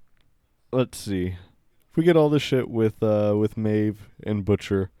 Let's see. If we get all this shit with Maeve and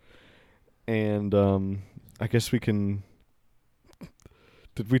Butcher, and I guess we can.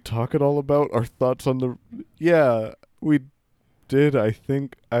 Did we talk at all about our thoughts on the? Yeah, we did. I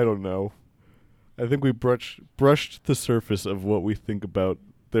think. I don't know. I think we brushed the surface of what we think about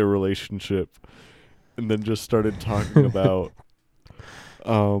their relationship, and then just started talking about.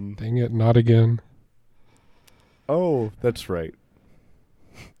 Dang it! Not again. Oh, that's right.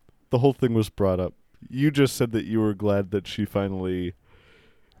 The whole thing was brought up. You just said that you were glad that she finally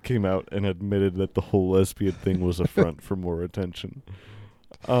came out and admitted that the whole lesbian thing was a front for more attention.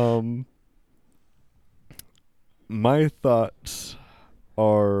 My thoughts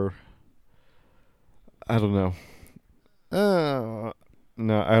are, I don't know.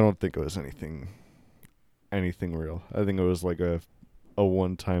 No, I don't think it was anything real. I think it was like a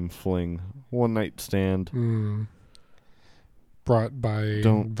one-time fling, one-night stand. Brought by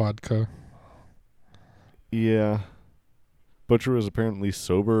vodka. Yeah. Butcher was apparently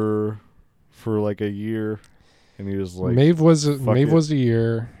sober for like a year, and he was like, Maeve was a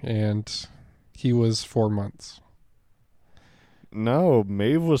year, and he was 4 months. No,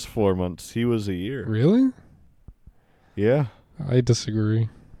 Maeve was 4 months. He was a year. Really? Yeah. I disagree.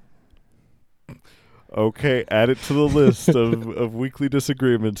 Okay, add it to the list of weekly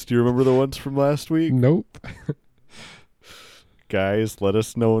disagreements. Do you remember the ones from last week? Nope. Guys, let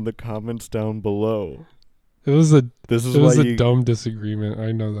us know in the comments down below. It was a a dumb disagreement.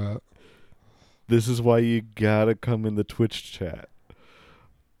 I know that. This is why you gotta come in the Twitch chat.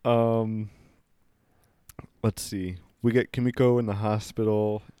 Let's see. We get Kimiko in the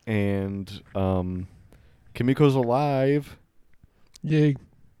hospital, and Kimiko's alive. Yay!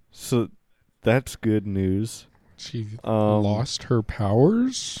 So that's good news. She lost her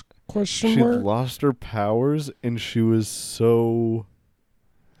powers? Question she mark? lost her powers, and she was so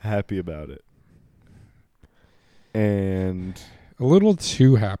happy about it. And a little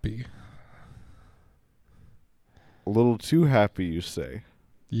too happy. A little too happy, you say?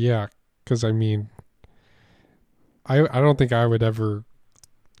 Yeah, because I mean, I don't think I would ever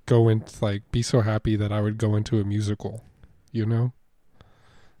go into, like, be so happy that I would go into a musical, you know?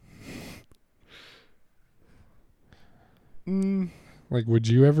 Like, would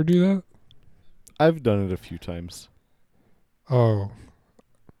you ever do that? I've done it a few times. Oh.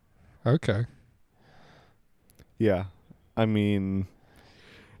 Okay. Yeah. I mean,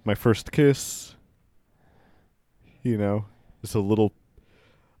 my first kiss, you know, is a little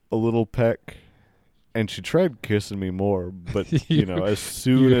peck, and she tried kissing me more, but you know, as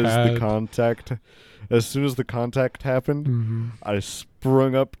soon as the contact happened, I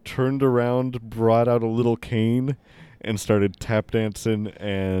sprung up, turned around, brought out a little cane, and started tap dancing.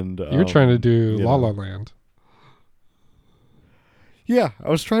 And you're trying to do La La Land. Yeah, I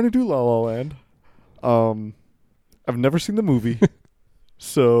was trying to do La La Land. I've never seen the movie,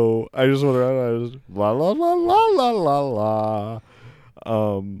 so I just went around and I was la la la la la la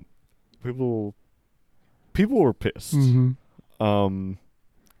la. People were pissed,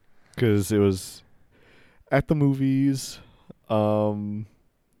 because it was at the movies. You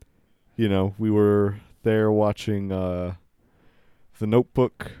know, we were there watching The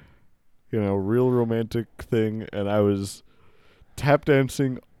Notebook, you know, real romantic thing, and I was tap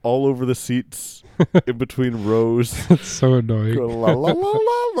dancing all over the seats in between rows. That's so annoying. Going, la la la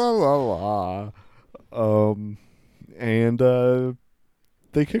la la la la. And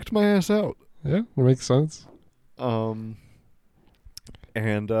they kicked my ass out. Yeah, that makes sense. And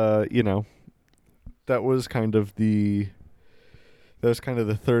you know, that was kind of the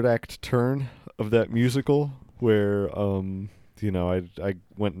third act turn of that musical, where you know, I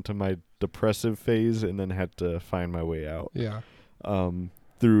went into my depressive phase and then had to find my way out. Yeah.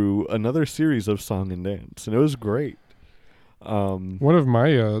 Through another series of song and dance, and it was great. One of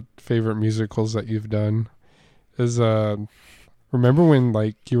my favorite musicals that you've done is remember when,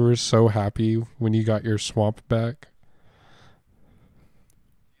 like, you were so happy when you got your swamp back?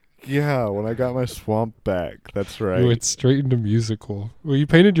 Yeah, when I got my swamp back. That's right. You went straight into musical. Well, you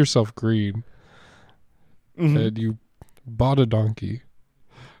painted yourself green, and you bought a donkey.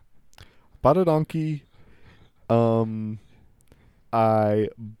 I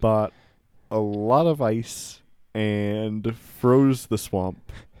bought a lot of ice and froze the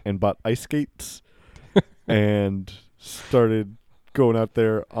swamp and bought ice skates and started going out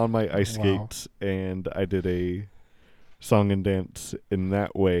there on my ice skates, and I did a song and dance in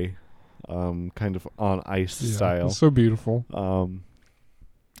that way, kind of on ice style. It's so beautiful.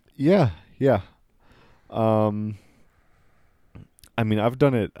 Yeah. I mean, I've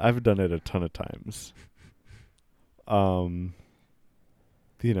done it a ton of times. You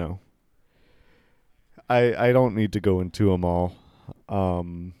know, I don't need to go into them all.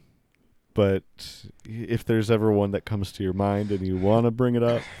 But if there's ever one that comes to your mind and you want to bring it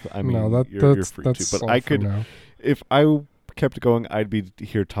up, I mean, you're free to. But I could, if I kept going, I'd be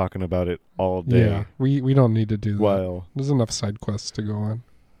here talking about it all day. Yeah, we don't need to do that. There's enough side quests to go on.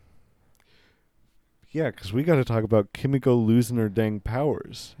 Yeah, because we got to talk about Kimiko losing her dang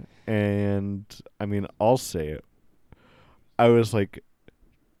powers. And, I mean, I'll say it. I was like,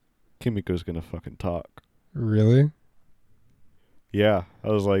 Kimiko's going to fucking talk. Really? Yeah. I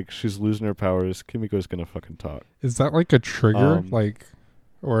was like, she's losing her powers. Kimiko's going to fucking talk. Is that like a trigger?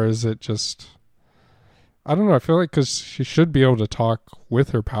 Or is it just... I don't know. I feel like because she should be able to talk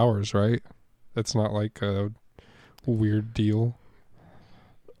with her powers, right? It's not like a weird deal.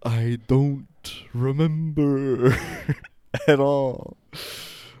 I don't remember at all.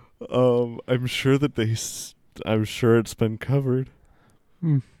 I'm sure that I'm sure it's been covered.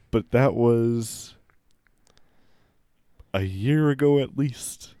 But that was a year ago at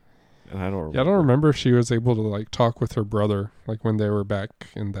least. And I don't remember. Yeah, I don't remember if she was able to like talk with her brother, like when they were back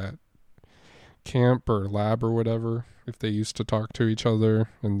in that camp or lab or whatever, if they used to talk to each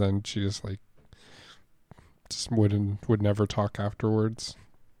other, and then she just would never talk afterwards.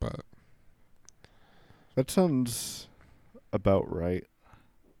 But that sounds about right.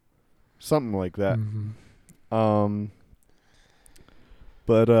 Something like that. Mm-hmm.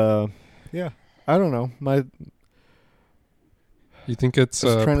 But yeah, I don't know. You think it's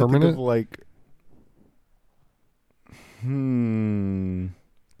trying permanent? To think of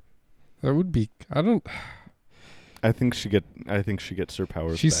That would be. I think she gets her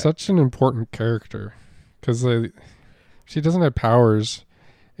powers. She's back. such an important character because she doesn't have powers,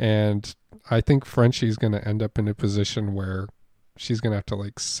 and I think Frenchie's going to end up in a position where she's going to have to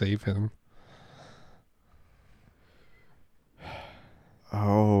like save him.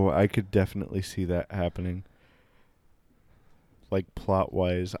 Oh, I could definitely see that happening. Like plot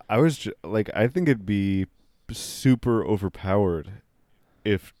wise, I think it'd be super overpowered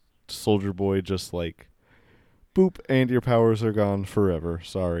if Soldier Boy just like boop and your powers are gone forever.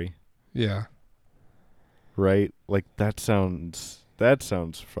 Sorry. Yeah. Right? Like that sounds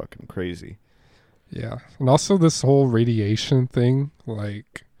fucking crazy. Yeah. And also this whole radiation thing,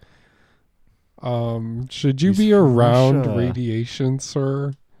 like should you be around radiation,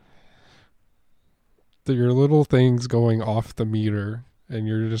 sir? Your little thing's going off the meter and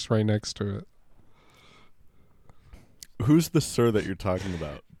you're just right next to it. Who's the sir that you're talking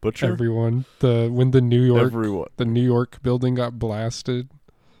about? Butcher? Everyone. When the New York building got blasted.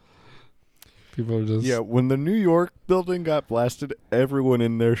 People are just... Yeah, when the New York building got blasted, everyone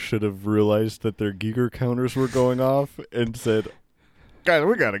in there should have realized that their Geiger counters were going off and said, guys,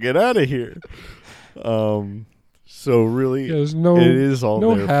 we gotta get out of here. So really, it is all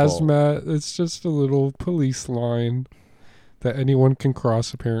their hazmat. fault. It's just a little police line that anyone can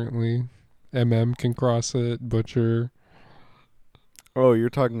cross, apparently. MM can cross it, Butcher. Oh, you're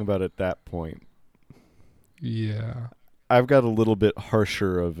talking about at that point. Yeah. I've got a little bit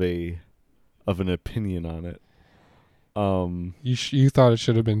harsher of an opinion on it. You thought it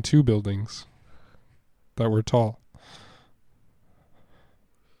should have been 2 buildings that were tall.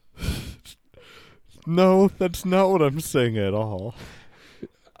 No, that's not what I'm saying at all.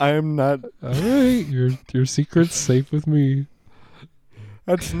 I am not. All right, your secret's safe with me.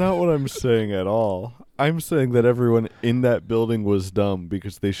 That's not what I'm saying at all. I'm saying that everyone in that building was dumb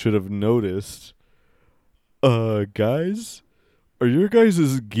because they should have noticed. Guys, are your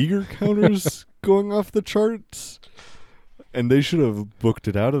guys' Geiger counters going off the charts? And they should have booked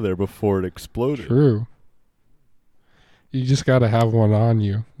it out of there before it exploded. True. You just got to have one on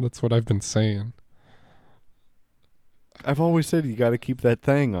you. That's what I've been saying. I've always said you got to keep that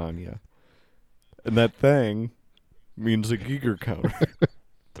thing on you. And that thing means a Geiger counter.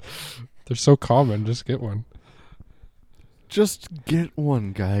 They're so common. Just get one. Just get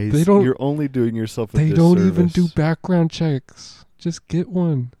one, guys. You're only doing yourself a disservice. They don't even do background checks. Just get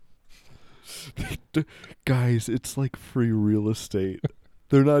one. Guys, it's like free real estate.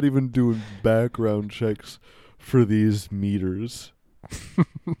 They're not even doing background checks for these meters.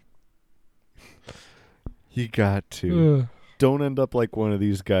 You got to. don't end up like one of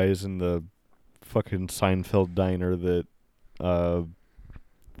these guys in the fucking Seinfeld diner that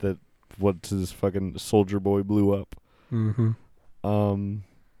what's his fucking Soldier Boy blew up. Mm-hmm.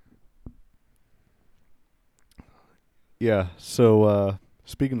 Yeah, so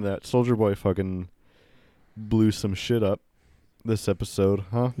speaking of that, Soldier Boy fucking blew some shit up this episode,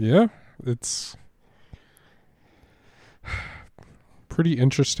 huh? Yeah, it's pretty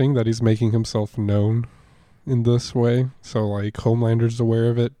interesting that he's making himself known in this way. So, like, Homelander's aware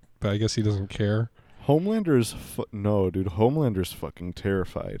of it, but I guess he doesn't care. Homelander's... no, dude, Homelander's fucking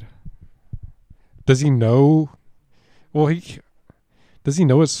terrified. Does he know... Well, does he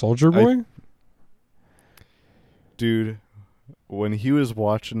know it's Soldier Boy? Dude, when he was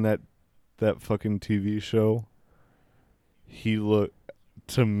watching that fucking TV show, he looked...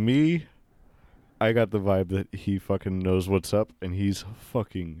 To me, I got the vibe that he fucking knows what's up, and he's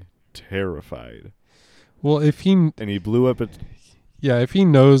fucking terrified. Well, if he... And he blew up it... Yeah, if he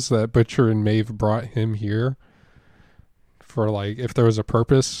knows that Butcher and Maeve brought him here for, like, if there was a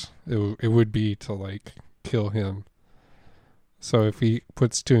purpose, it would be to, like, kill him. So if he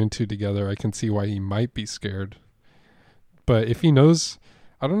puts 2 and 2 together, I can see why he might be scared. But if he knows...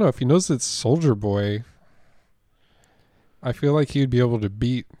 I don't know, if he knows it's Soldier Boy, I feel like he'd be able to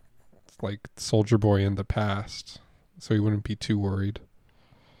beat, like, Soldier Boy in the past. So he wouldn't be too worried.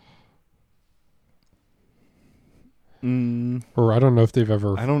 Or I don't know if they've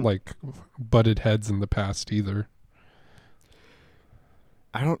ever like butted heads in the past either.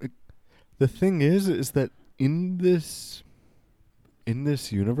 The thing is that in this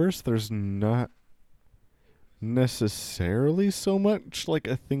universe, there's not necessarily so much like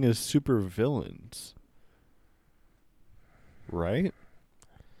a thing as super villains, right?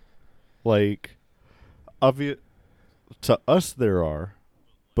 Like, obvious to us there are,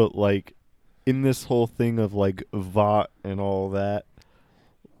 but like. In this whole thing of like Vought and all that,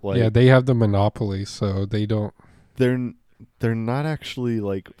 like, yeah, they have the monopoly, so they don't. They're not actually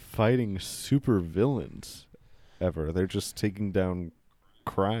like fighting super villains ever. They're just taking down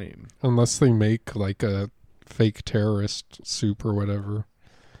crime, unless they make like a fake terrorist soup or whatever.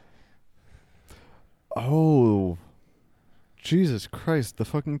 Oh, Jesus Christ! The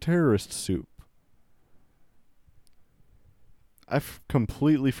fucking terrorist soup. I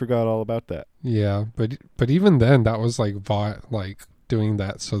completely forgot all about that. Yeah, but even then, that was like Vought, like doing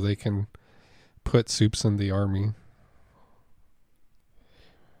that so they can put soups in the army.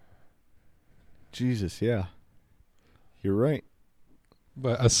 Jesus, yeah, you're right.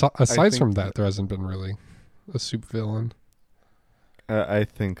 But aside from that, there hasn't been really a soup villain. I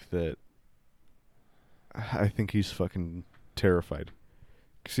think he's fucking terrified.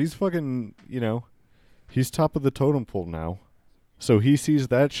 'Cause he's fucking, he's top of the totem pole now. So he sees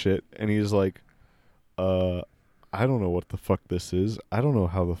that shit, and he's like, I don't know what the fuck this is. I don't know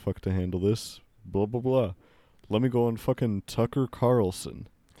how the fuck to handle this. Blah, blah, blah. Let me go on fucking Tucker Carlson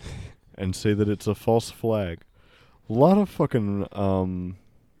and say that it's a false flag. A lot of fucking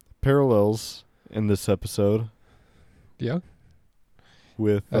parallels in this episode. Yeah.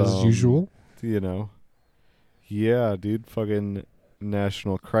 With... As usual. Yeah, dude, fucking...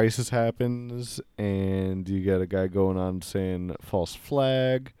 national crisis happens, and you got a guy going on saying false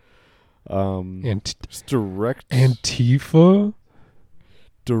flag. Direct Antifa?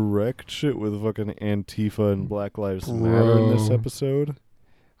 Direct shit with fucking Antifa and Black Lives Matter in this episode.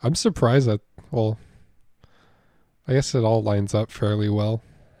 I'm surprised that, well, I guess it all lines up fairly well.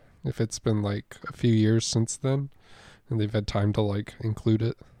 If it's been like a few years since then, and they've had time to like include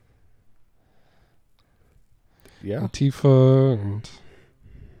it. Yeah. Antifa, and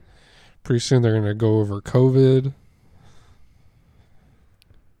pretty soon they're going to go over COVID.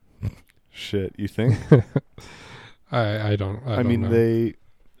 Shit, you think? I don't know.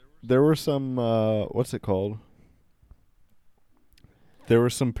 There were some, what's it called? There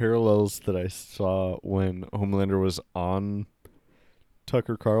were some parallels that I saw when Homelander was on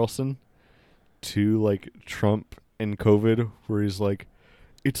Tucker Carlson to like Trump and COVID, where he's like,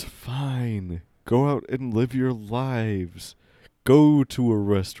 it's fine. Go out and live your lives. Go to a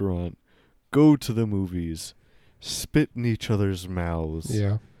restaurant. Go to the movies. Spit in each other's mouths.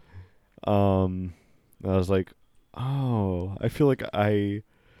 Yeah. I was like, oh, I feel like I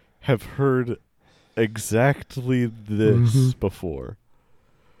have heard exactly this before.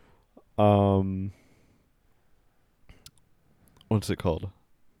 What's it called?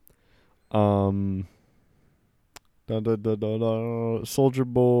 Soldier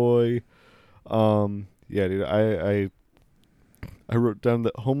Boy. Yeah, dude, I wrote down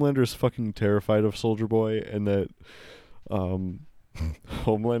that Homelander is fucking terrified of Soldier Boy, and that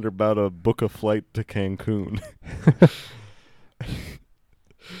Homelander about to book a flight to Cancun.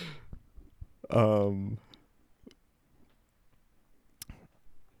 And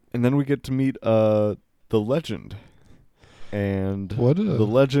then we get to meet the legend. And the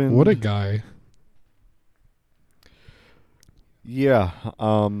legend, what a guy. Yeah.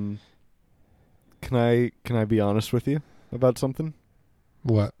 Can I be honest with you about something?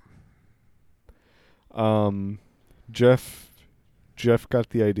 What? Jeff got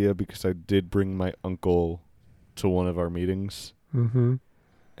the idea because I did bring my uncle to one of our meetings. Mm-hmm.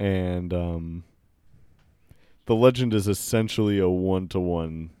 And the legend is essentially a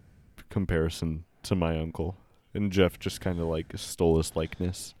 1-to-1 comparison to my uncle. And Jeff just kind of like stole his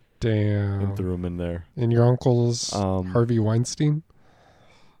likeness. Damn. And threw him in there. And your uncle's Harvey Weinstein?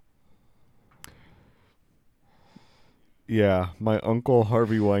 Yeah, my uncle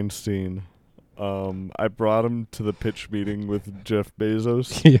Harvey Weinstein. I brought him to the pitch meeting with Jeff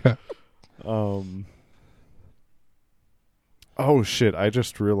Bezos. Yeah. Oh shit, I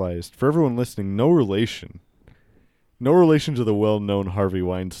just realized. For everyone listening, no relation. No relation to the well-known Harvey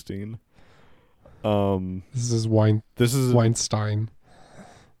Weinstein. This is Weinstein.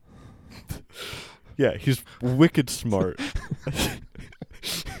 Yeah, he's wicked smart.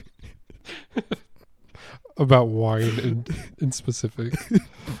 About wine in specific.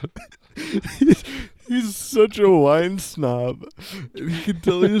 He's such a wine snob. And he can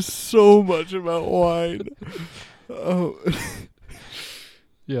tell you so much about wine. Oh.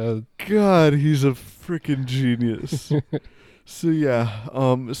 Yeah. God, he's a freaking genius. So yeah,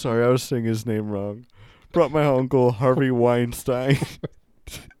 sorry, I was saying his name wrong. Brought my uncle Harvey Weinstein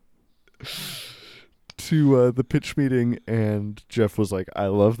to the pitch meeting, and Jeff was like, I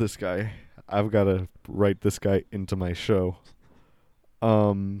love this guy. I've got to write this guy into my show.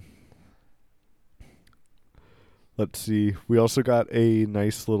 Let's see. We also got a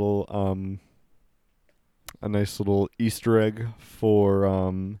nice little Easter egg for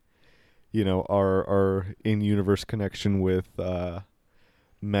our in-universe connection with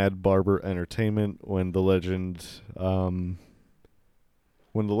Mad Barber Entertainment when the legend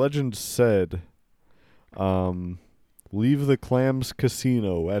said leave the Clams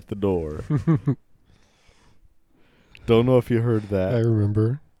Casino at the door. Don't know if you heard that. I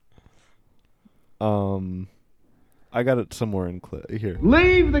remember. I got it somewhere in here.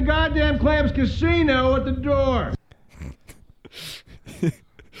 Leave the goddamn Clams Casino at the door.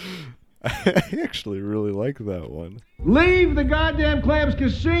 I actually really like that one. Leave the goddamn Clams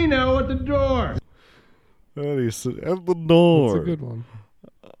Casino at the door. At the door. That's a good one.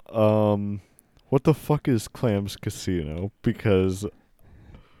 What the fuck is Clams Casino? Because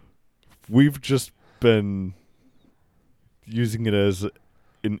we've just been using it as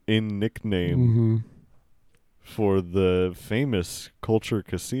an nickname for the famous Culture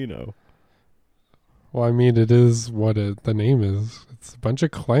Casino. Well, I mean, it is what the name is. It's a bunch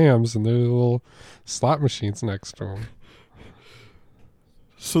of clams and their little slot machines next to them.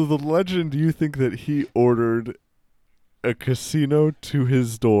 So the legend, you think that he ordered a casino to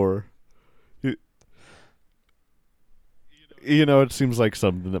his door? You know, it seems like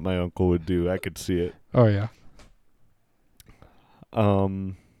something that my uncle would do. I could see it. Oh, yeah.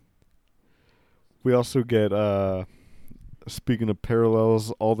 We also get, speaking of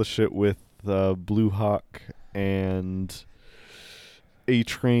parallels, all the shit with Blue Hawk and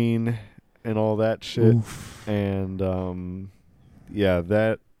A-Train and all that shit. Oof. And, yeah,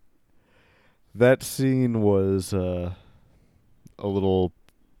 that scene was a little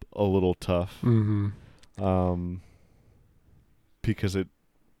tough. Mm-hmm. Because it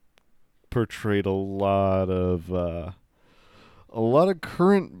portrayed a lot of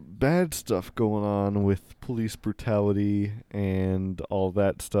current bad stuff going on with police brutality and all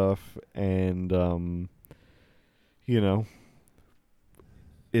that stuff, and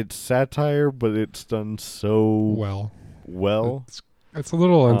it's satire, but it's done so well. It's a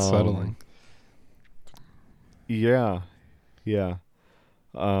little unsettling. Yeah.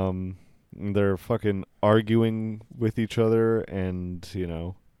 They're fucking arguing with each other, and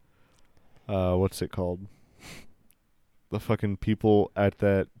what's it called? The fucking people at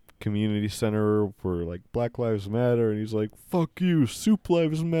that community center were like, Black Lives Matter, and he's like, fuck you, Soup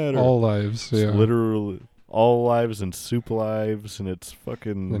Lives Matter. All lives, it's yeah. literally all lives and Soup lives, and it's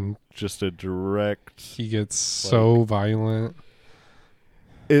fucking and just a direct... He gets so violent.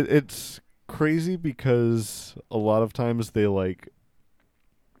 It's crazy because a lot of times they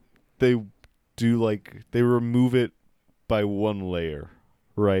remove it by one layer,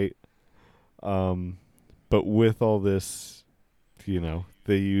 right? But with all this,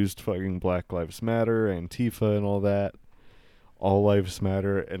 they used fucking Black Lives Matter, Antifa and all that. All lives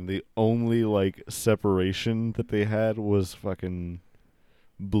matter, and the only separation that they had was fucking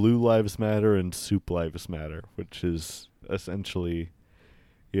Blue Lives Matter and Soup Lives Matter, which is essentially,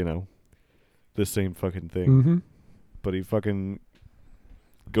 the same fucking thing. Mm-hmm. But he fucking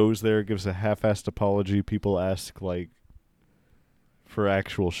goes there, gives a half-assed apology. People ask, for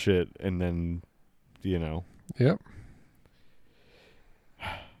actual shit, and then, Yep.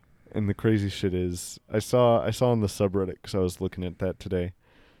 And the crazy shit is, I saw on the subreddit, because I was looking at that today,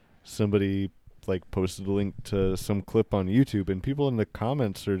 somebody, posted a link to some clip on YouTube, and people in the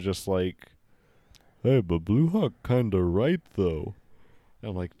comments are just like, hey, but Blue Hawk kinda right, though. And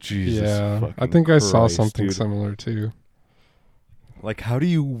I'm like, Jesus fucking I think I saw Christ, something dude. similar, too. How do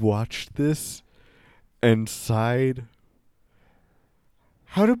you watch this and side?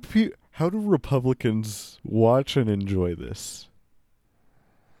 How do Republicans watch and enjoy this?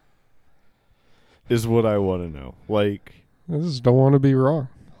 Is what I want to know. I just don't want to be wrong.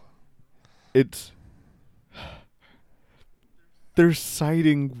 They're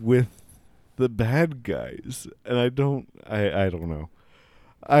siding with the bad guys, and I don't know.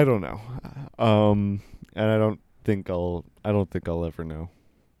 And I don't think I'll ever know.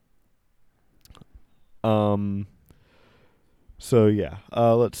 So yeah,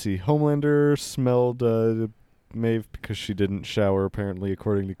 let's see. Homelander smelled Maeve because she didn't shower, apparently,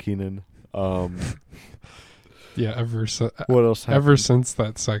 according to Keenan. Yeah, what else happened? Ever since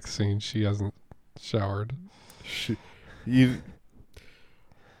that sex scene, she hasn't showered.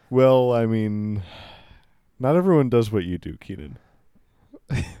 Well, I mean, not everyone does what you do, Keenan.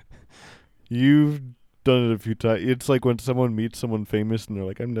 You've done it a few times. It's like when someone meets someone famous and they're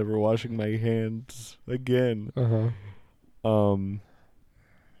like, I'm never washing my hands again.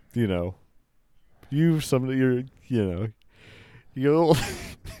 You'll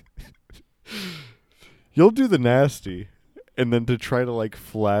you'll do the nasty, and then to try to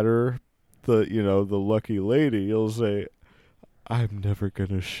flatter the lucky lady, you'll say, I'm never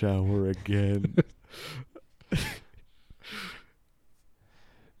gonna shower again.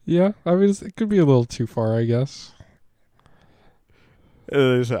 Yeah, I mean, it could be a little too far, I guess.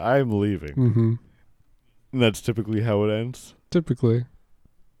 And they say, I'm leaving. Mm-hmm. And that's typically how it ends. Typically.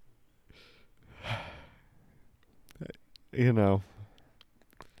 And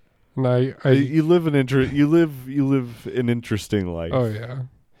I you live an interesting life. Oh yeah.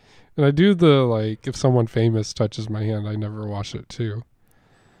 And I do if someone famous touches my hand, I never wash it too.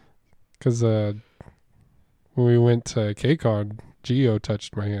 Cuz when we went to KCON, Gio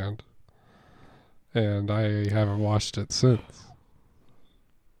touched my hand. And I haven't washed it since.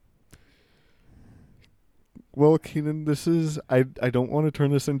 Well, Keenan, I don't want to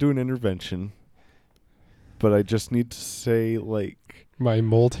turn this into an intervention, but I just need to say, my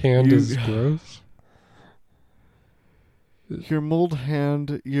mold hand is gross. Your mold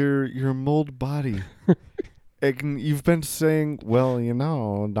hand, your mold body. You've been saying, well,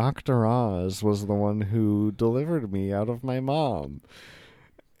 Dr. Oz was the one who delivered me out of my mom.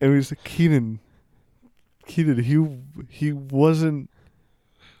 And we said, Keenan, he wasn't,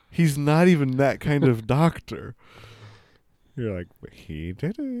 he's not even that kind of doctor. You're like, he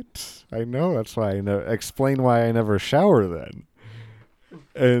did it. I know, that's why explain why I never shower then.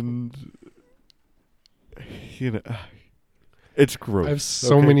 And, it's gross. I have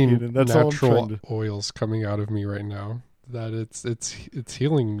so many That's natural oils coming out of me right now that it's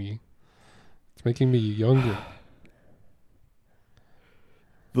healing me. It's making me younger.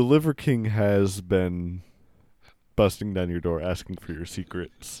 The Liver King has been busting down your door asking for your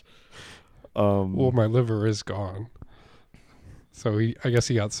secrets. Well, my liver is gone. So I guess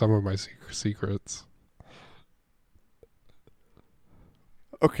he got some of my secrets.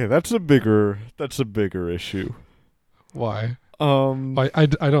 Okay, that's a bigger issue. Why? I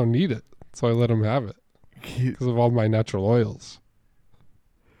don't need it, so I let him have it because of all my natural oils.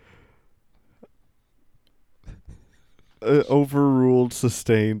 Overruled,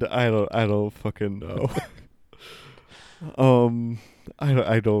 sustained. I don't fucking know.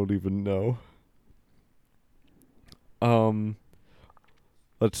 I don't even know.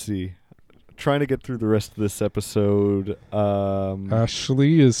 Let's see. Trying to get through the rest of this episode.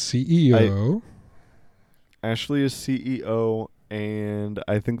 Ashley is CEO. Ashley is CEO, and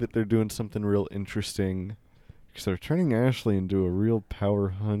I think that they're doing something real interesting because they're turning Ashley into a real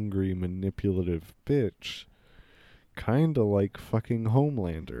power-hungry, manipulative bitch. Kinda like fucking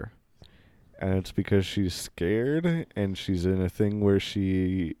Homelander. And it's because she's scared, and she's in a thing where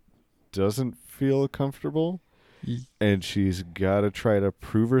she doesn't feel comfortable, and she's got to try to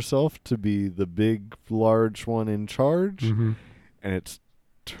prove herself to be the big, large one in charge, Mm-hmm. and it's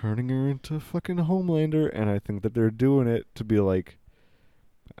turning her into fucking Homelander, and I think that they're doing it to be like,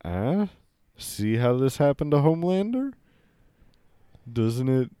 see how this happened to Homelander?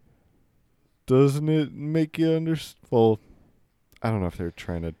 Doesn't it make you understand? Well, I don't know if they're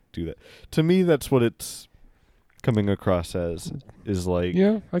trying to do that. To me, that's what it's coming across as, is like...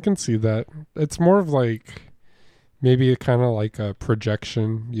 Yeah, I can see that. It's more of like, maybe a kind of like a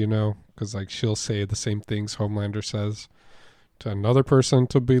projection, you know? Because like she'll say the same things Homelander says to another person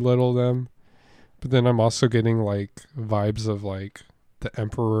to belittle them. But then I'm also getting like vibes of like the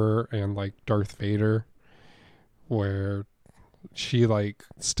Emperor and like Darth Vader, where she like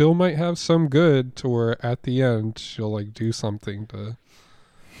still might have some good to where at the end she'll like do something to...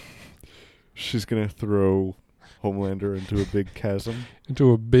 She's gonna throw Homelander into a big chasm.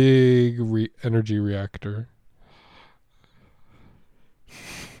 Into a big energy reactor.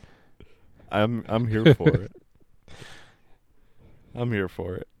 I'm here for it. I'm here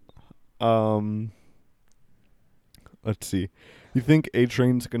for it. Let's see. You think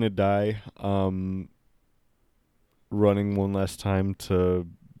A-Train's gonna die running one last time to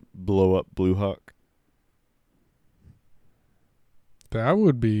blow up Blue Hawk? That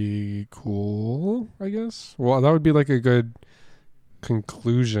would be cool, I guess. Well, that would be like a good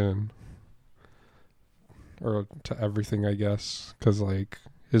conclusion or to everything, I guess, because like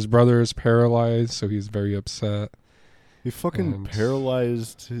his brother is paralyzed, so he's very upset. He fucking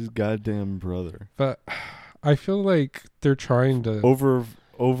paralyzed his goddamn brother. But I feel like they're trying to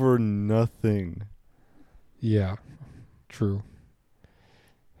over nothing. Yeah, true.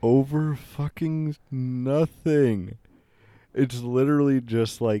 Over fucking nothing. It's literally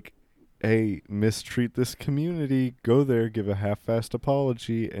just like, hey, mistreat this community, go there, give a half-assed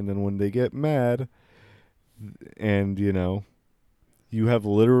apology, and then when they get mad, and, you know, you have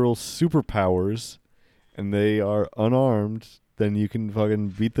literal superpowers, and they are unarmed, then you can fucking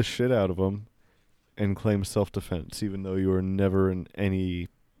beat the shit out of them and claim self-defense, even though you were never in any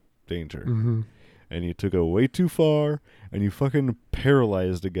danger. Mm-hmm. And you took it way too far, and you fucking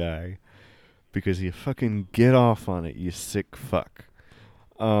paralyzed a guy. Because you fucking get off on it, you sick fuck.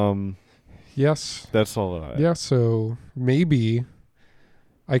 Yes. That's all I... Yeah, so maybe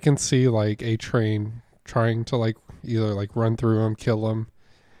I can see like A-Train trying to like either like run through him, kill him,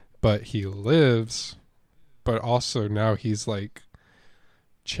 but he lives, but also now he's like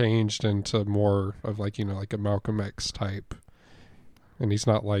changed into more of like, you know, like a Malcolm X type. And he's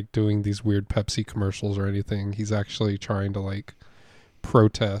not like doing these weird Pepsi commercials or anything. He's actually trying to like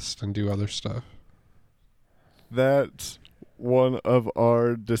protest and do other stuff. That's one of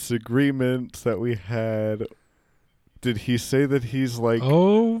our disagreements that we had. Did he say that he's like...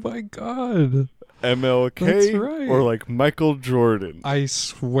 Oh my god. MLK? That's right. Or like Michael Jordan? I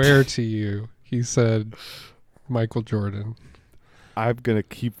swear to you, he said Michael Jordan. I'm gonna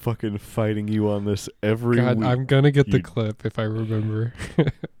keep fucking fighting you on this every week. I'm gonna get the clip if I remember.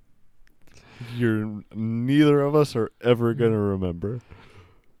 Neither of us are ever gonna remember.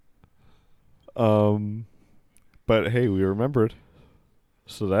 But hey, we remembered.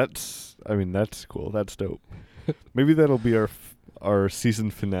 So that's cool. That's dope. Maybe that'll be our season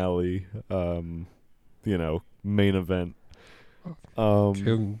finale, you know, main event.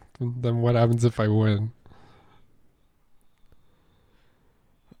 Okay, then what happens if I win?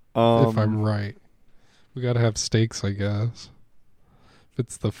 If I'm right. We gotta have stakes, I guess. If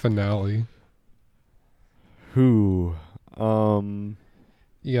it's the finale. Who? You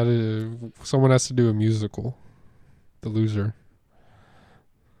gotta... Someone has to do a musical. The loser.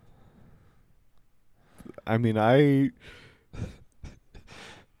 I mean, I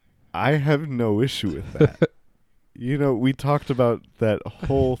have no issue with that. You know, we talked about that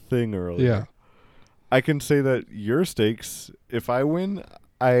whole thing earlier. Yeah. I can say that your stakes, if I win,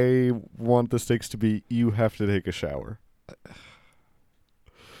 I want the stakes to be you have to take a shower.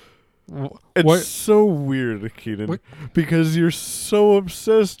 It's so weird, Keenan, because you're so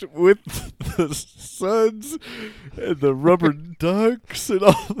obsessed with the suns and the rubber ducks and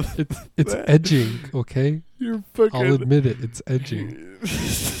all that. It's edging, okay? You're fucking... I'll admit it, it's edging.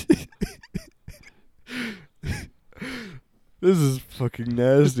 This is fucking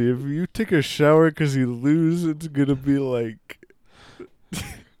nasty. If you take a shower because you lose, it's gonna be like...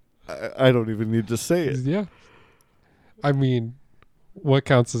 I don't even need to say it. Yeah. I mean... What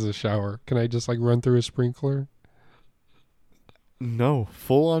counts as a shower? Can I just like run through a sprinkler? No,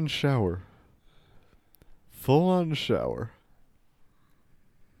 full on shower. Full on shower.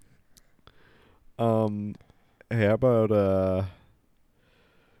 Hey, how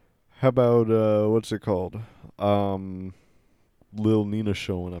about what's it called? Lil Nina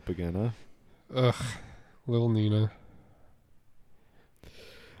showing up again, huh? Ugh, Lil Nina.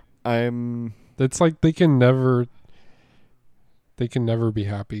 It's like they can never be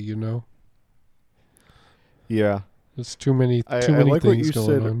happy, you know? Yeah. There's too many I things like what you going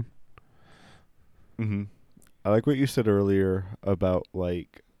said. on. Mm-hmm. I like what you said earlier about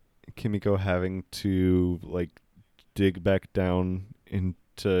like Kimiko having to like dig back down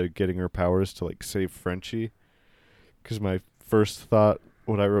into getting her powers to like save Frenchie. Because my first thought,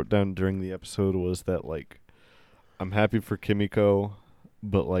 what I wrote down during the episode was that like I'm happy for Kimiko,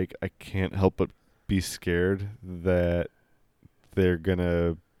 but like I can't help but be scared that they're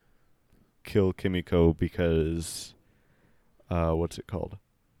gonna kill Kimiko because what's it called?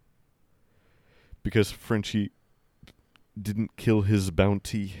 Because Frenchie didn't kill his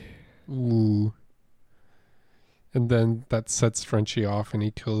bounty. Ooh. And then that sets Frenchie off and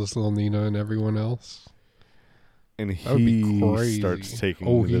he kills Lil Nina and everyone else. And That would be he crazy. starts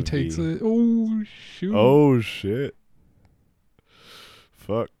taking he the takes V. it. Oh, shoot. Oh, shit.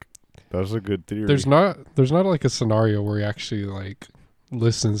 Fuck. That was a good theory. There's not like a scenario where he actually like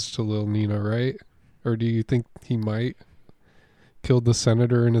listens to Lil Nina, right? Or do you think he might kill the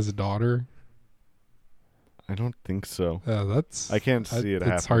senator and his daughter? I don't think so. That's I can't see it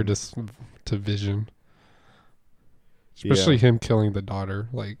happen. It's hard to vision. Especially him killing the daughter.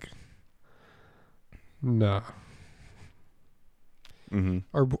 Like, nah. Mm-hmm.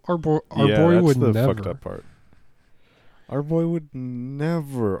 Our boy would the never. Fucked up part. Our boy would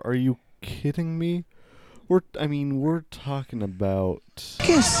never. Are you kidding me? We're talking about.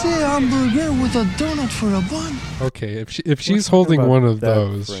 Que say hamburger with a donut for a bun. Okay, if she's holding one of that,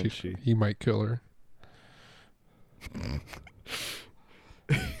 those, he might kill her.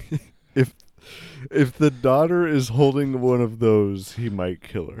 If the daughter is holding one of those, he might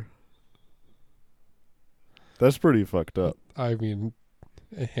kill her. That's pretty fucked up. I mean,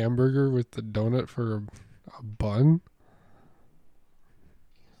 a hamburger with the donut for a bun?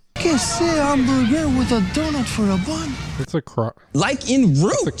 Que say hamburger with a donut for a bun. That's a crime. Like in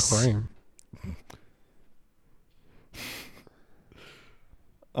Roots. That's a crime.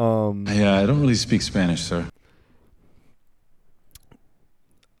 Yeah, I don't really speak Spanish, sir.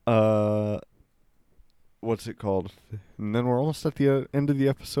 What's it called? And then we're almost at the end of the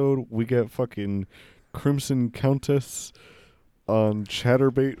episode. We get fucking Crimson Countess on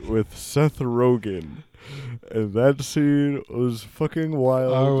Chatterbait with Seth Rogen. And that scene was fucking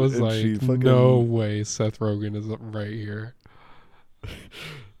wild. I was and like, no way Seth Rogen is right here.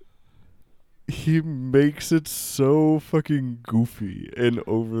 He makes it so fucking goofy and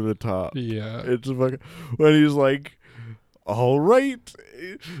over the top. Yeah. It's fucking, when he's like, all right.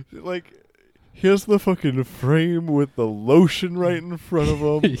 Like, he has the fucking frame with the lotion right in front of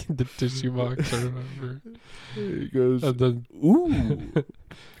him. The tissue box, I remember. He goes, and then, ooh.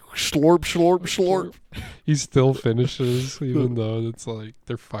 Slorp, slorp, slorp. He still finishes, even though it's like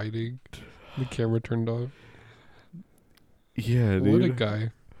they're fighting. The camera turned off. Yeah, dude. What a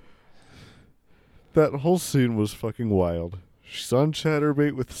guy. That whole scene was fucking wild. She's on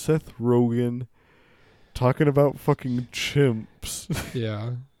Chatterbait with Seth Rogen, talking about fucking chimps.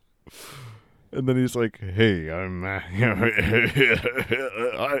 Yeah. And then he's like, hey, I'm... that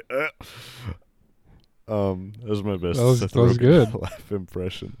was my best Seth that was Rogen good. laugh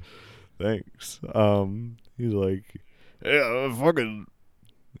impression. Thanks. He's like, yeah, fucking...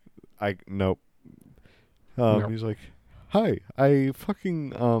 Nope. Nope. He's like, hi, I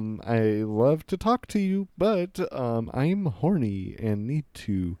fucking, I love to talk to you, but, I'm horny and need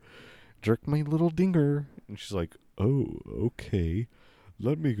to jerk my little dinger. And she's like, oh, okay.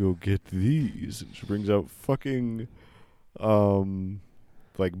 Let me go get these. And she brings out fucking,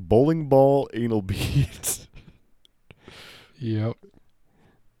 like bowling ball anal beads. Yep.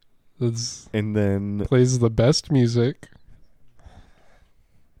 And then plays the best music.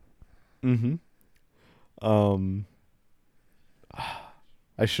 Mm-hmm.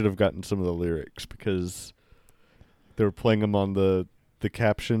 I should have gotten some of the lyrics because they were playing them on the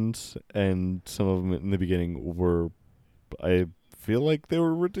captions, and some of them in the beginning were, I feel like they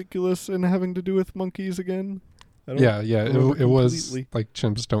were ridiculous and having to do with monkeys again. Yeah. It was like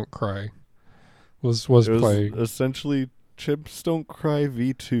Chimps Don't Cry. Was playing. Essentially Chimps Don't Cry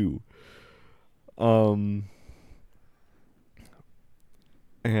V2.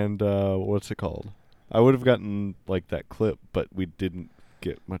 And what's it called? I would have gotten like that clip, but we didn't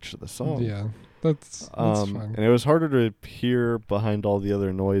get much of the song. Yeah, that's fine. And it was harder to hear behind all the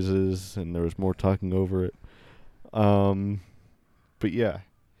other noises, and there was more talking over it. But yeah,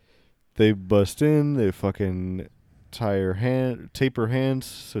 they bust in, they fucking tape her hands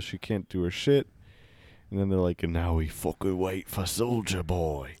so she can't do her shit, and then they're like, and now we fucking wait for Soldier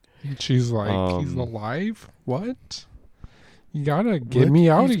Boy. And she's like, he's alive? What? You gotta get me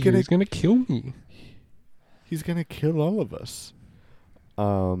out of here. He's gonna kill me. He's gonna kill all of us.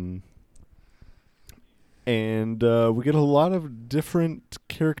 And we get a lot of different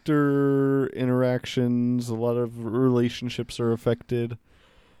character interactions. A lot of relationships are affected.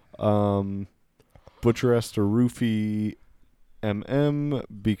 Butcher has to roofie MM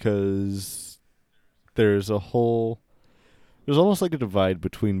because there's almost like a divide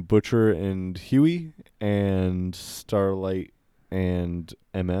between Butcher and Huey and Starlight and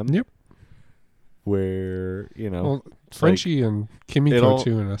MM. Yep. Where, well, Frenchie and Kimiko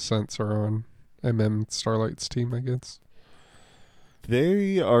too, in a sense, are on MM Starlight's team, I guess.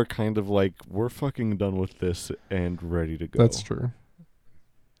 They are kind of like, we're fucking done with this and ready to go. That's true.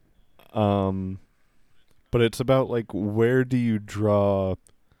 But it's about, like, where do you draw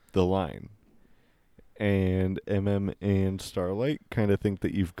the line? And MM and Starlight kind of think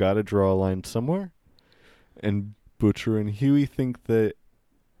that you've got to draw a line somewhere. And Butcher and Huey think that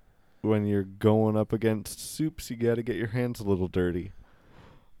when you're going up against Soups, you got to get your hands a little dirty.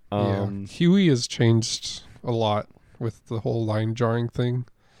 Huey has changed a lot with the whole line drawing thing.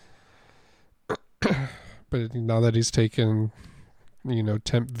 But now that he's taken,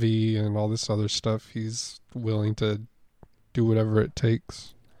 Temp V and all this other stuff, he's willing to do whatever it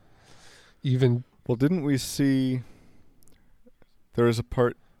takes. Well, didn't we see there was a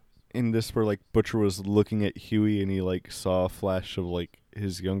part in this where, like, Butcher was looking at Huey and he, like, saw a flash of, like,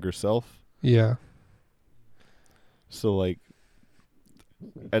 his younger self? Yeah. So, like,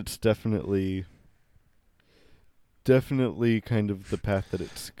 it's definitely kind of the path that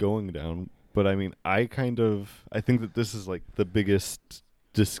it's going down. But I mean, I think that this is, like, the biggest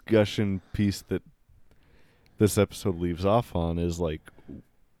discussion piece that this episode leaves off on is, like,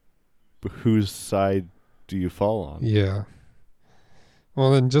 whose side do you fall on? Yeah.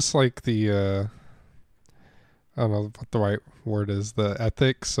 Well, then just like the, I don't know what the right word is, the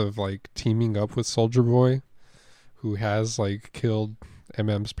ethics of, like, teaming up with Soldier Boy, who has, like, killed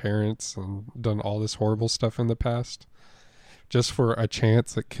MM's parents and done all this horrible stuff in the past, just for a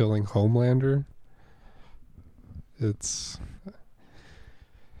chance at killing Homelander. It's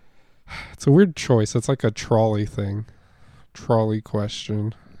a weird choice. It's like a trolley thing. Trolley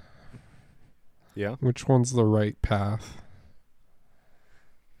question. Yeah. Which one's the right path?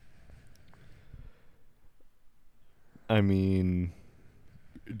 I mean,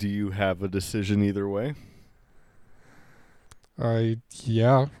 do you have a decision either way?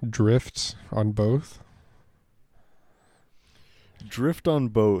 Drift on both. Drift on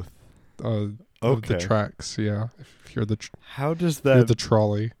both. Of the tracks, yeah. If you're how does that? You're the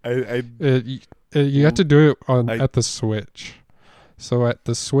trolley. You have to do it at the switch. So at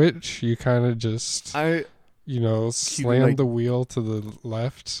the switch, you kind of just slam the wheel to the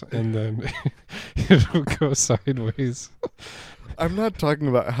left, and then it'll go sideways. I'm not talking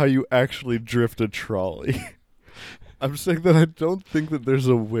about how you actually drift a trolley. I'm saying that I don't think that there's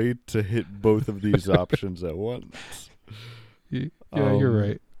a way to hit both of these options at once. Yeah, you're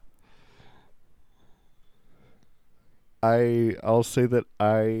right. I'll say that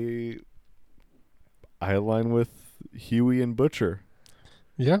I align with Huey and Butcher.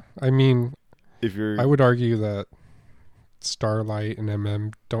 Yeah, I mean, I would argue that Starlight and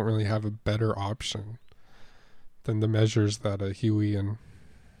MM don't really have a better option than the measures that Huey and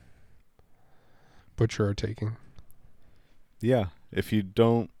Butcher are taking. Yeah, if you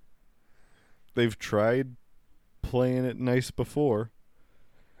don't, they've tried playing it nice before,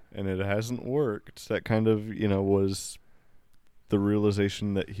 and it hasn't worked. That kind of, was the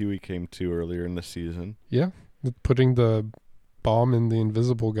realization that Huey came to earlier in the season. Yeah, putting the bomb in the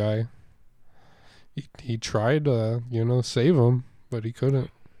invisible guy. He tried to, save him, but he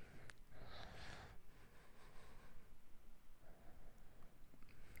couldn't.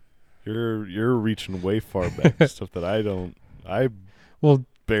 You're reaching way far back, stuff that I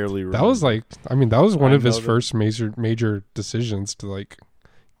barely remember. That was that was one of his first major decisions to, like,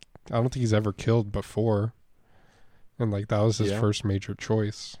 I don't think he's ever killed before. And, like, that was his first major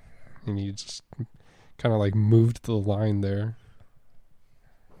choice. And he just kind of, like, moved the line there.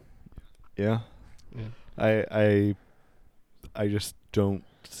 Yeah. I just don't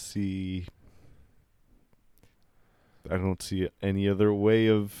see any other way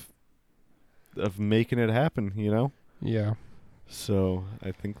of making it happen, Yeah. So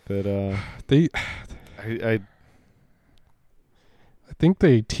I think that I think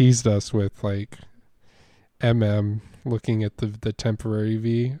they teased us with, like, MM looking at the temporary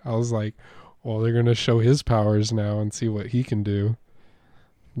V. I was like, well, they're gonna show his powers now and see what he can do.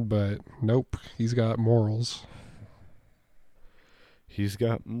 But nope, he's got morals.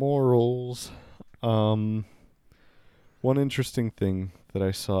 One interesting thing that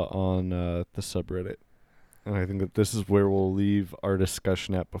I saw on the subreddit, and I think that this is where we'll leave our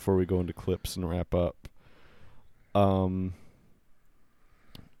discussion at before we go into clips and wrap up.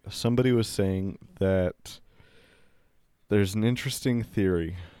 somebody was saying that there's an interesting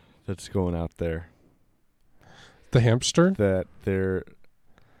theory that's going out there. The hamster? That they're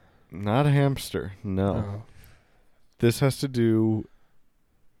not a hamster. No. Oh. This has to do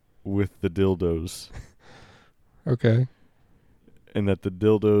with the dildos. Okay. And that the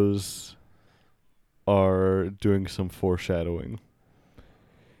dildos are doing some foreshadowing.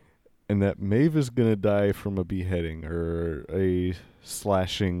 And that Maeve is going to die from a beheading or a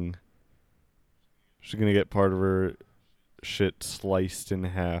slashing. She's going to get part of her shit sliced in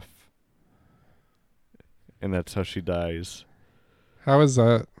half. And that's how she dies. How is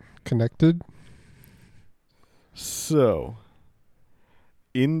that connected? So,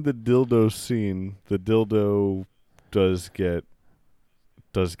 in the dildo scene, the dildo does get,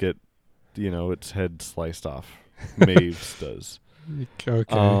 its head sliced off. Maeve's does.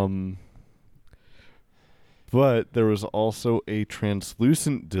 Okay. But there was also a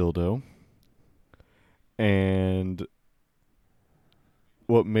translucent dildo, and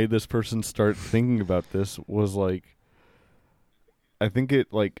what made this person start thinking about this was like, I think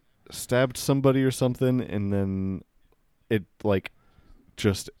it like stabbed somebody or something, and then it like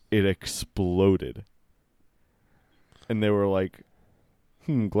it exploded, and they were like,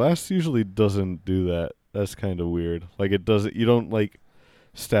 glass usually doesn't do that. That's kind of weird. Like it doesn't. You don't like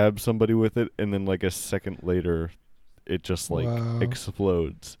stab somebody with it, and then like a second later, it just like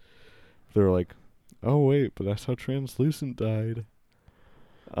explodes. They're like, oh wait, but that's how Translucent died.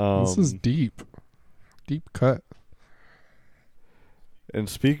 This is deep cut. And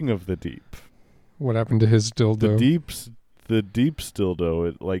speaking of the deep, what happened to his dildo? The deep dildo,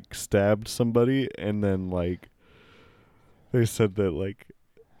 it like stabbed somebody, and then like they said that like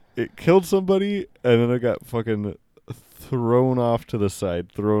it killed somebody, and then it got fucking thrown off to the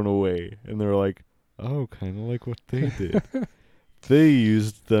side, thrown away, and they're like, oh, kind of like what they did. They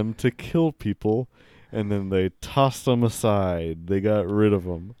used them to kill people, and then they tossed them aside. They got rid of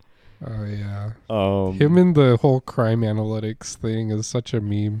them. Oh yeah. Him and the whole crime analytics thing is such a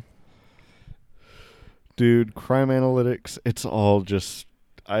meme. Dude, crime analytics, it's all just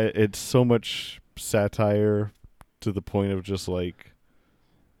it's so much satire to the point of just like,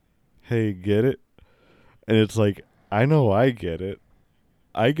 hey, get it? And it's like, I know I get it.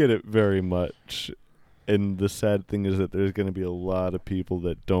 I get it very much. And the sad thing is that there's going to be a lot of people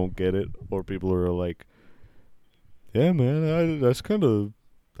that don't get it, or people who are like, yeah, man, that's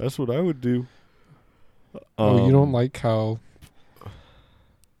what I would do. Oh, you don't like how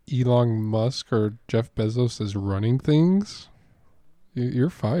Elon Musk or Jeff Bezos is running things? You're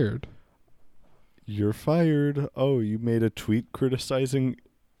fired. You're fired. Oh, you made a tweet criticizing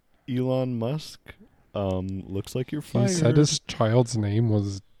Elon Musk? Looks like you're fired. He said his child's name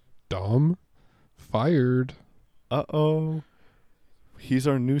was dumb. Fired. Uh-oh. He's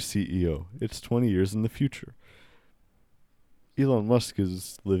our new CEO. It's 20 years in the future. Elon Musk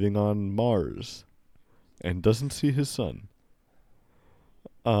is living on Mars and doesn't see his son.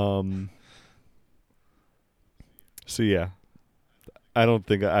 So yeah. I don't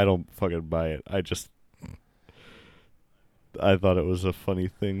fucking buy it. I thought it was a funny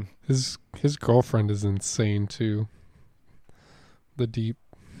thing. His girlfriend is insane too. The deep.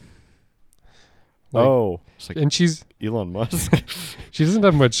 Like, and she's Elon Musk. She doesn't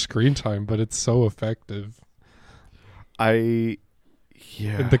have much screen time, but it's so effective. And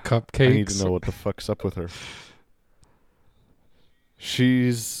the cupcakes. I need to know what the fuck's up with her.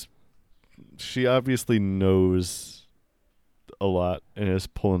 She obviously knows a lot and is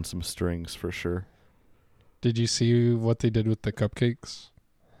pulling some strings for sure. Did you see what they did with the cupcakes?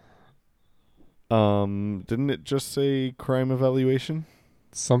 Didn't it just say crime evaluation?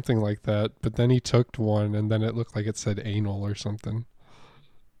 Something like that, but then he took one and then it looked like it said anal or something.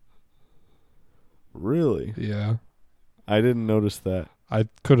 Really? Yeah. I didn't notice that. I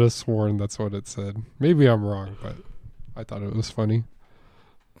could have sworn that's what it said. Maybe I'm wrong, but I thought it was funny.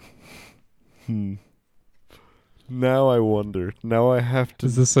 Now I wonder. Now I have to.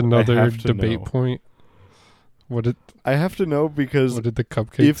 Is this another debate point? I have to know, because what did the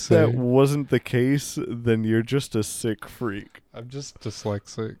cupcakes say? That wasn't the case, then you're just a sick freak. I'm just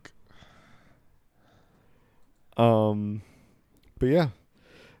dyslexic. But yeah,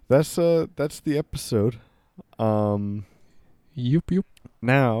 that's the episode. Yup.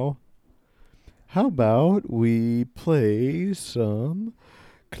 Now, how about we play some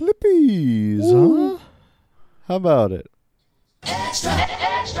Clippies, huh? How about it? Extra.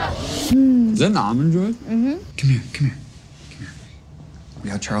 Is that an Almond Joy? Mm-hmm. Come here. We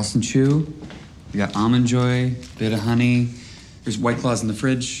got Charleston Chew. We got Almond Joy, bit of honey. There's White Claws in the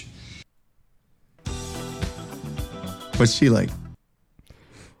fridge. What's she like?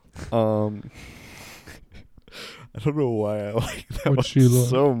 I don't know why I like that What's one she like?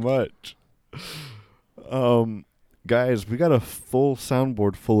 so much. Guys, we got a full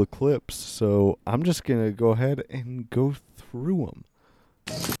soundboard full of clips, so I'm just going to go ahead and go through them.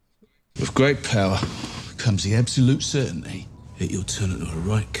 With great power comes the absolute certainty that you'll turn into a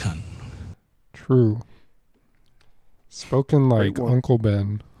right cunt. True. Spoken like Great one. Uncle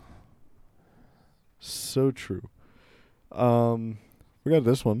Ben. So true. We got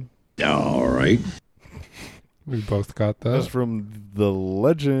this one. All right. We both got That's that. from The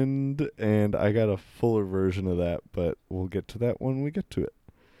Legend, and I got a fuller version of that, but we'll get to that when we get to it.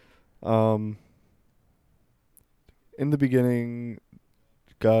 In the beginning,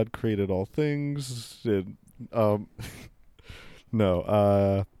 God created all things. We got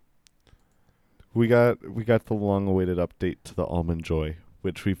the long-awaited update to the Almond Joy,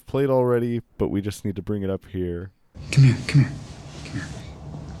 which we've played already, but we just need to bring it up here. Come here.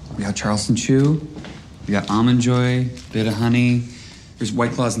 We got Charleston Chew. We got Almond Joy, bit of honey. There's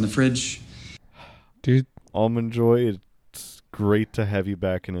White Claws in the fridge. Dude, Almond Joy, it's great to have you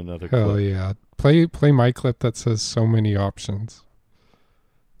back in another hell clip. yeah. Play my clip that says so many options.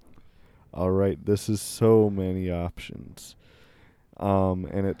 All right, this is so many options.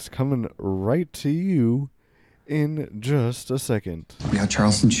 And it's coming right to you in just a second. We got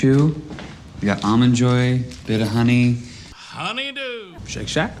Charleston Chew. We got Almond Joy, bit of honey. Honeydew. Shake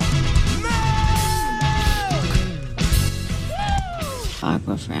Shack.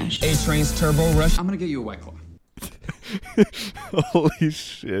 Aquafresh. A-Train's Turbo Rush. I'm gonna get you a White Claw. Holy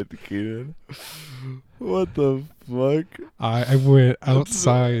shit, Keenan. What the fuck? I went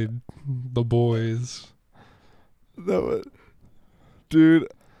outside the boys. That was... Dude,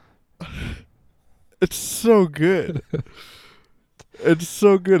 it's so good. It's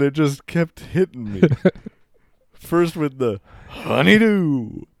so good. It just kept hitting me. First with the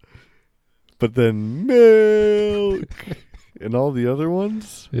honeydew, but then milk, and all the other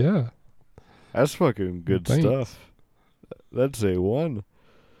ones. Yeah. That's fucking good Thanks. stuff. That's A1.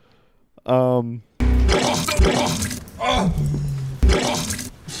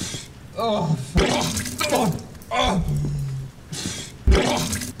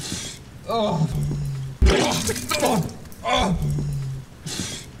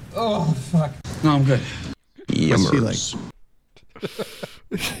 Oh, fuck. No, I'm good. What's she like?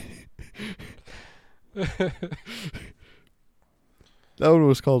 That one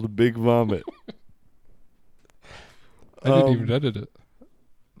was called a Big Vomit. I didn't even edit it.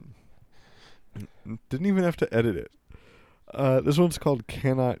 Didn't even have to edit it. This one's called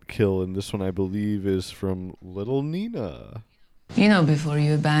Cannot Kill, and this one I believe is from Little Nina. You know, before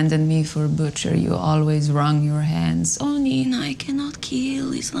you abandoned me for Butcher, you always wrung your hands. Oh, Nina, I cannot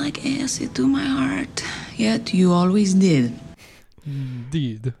kill. It's like acid to my heart. Yet you always did.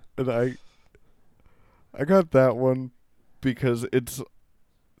 Indeed. And I got that one because it's,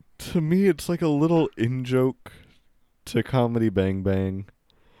 to me, it's like a little in-joke to Comedy Bang Bang.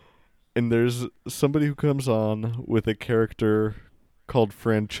 And there's somebody who comes on with a character called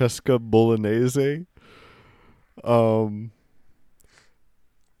Francesca Bolognese,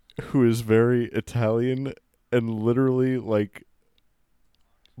 who is very Italian and literally, like,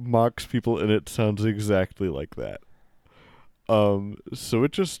 mocks people, and it sounds exactly like that. So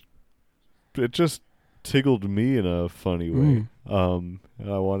it just tickled me in a funny way. And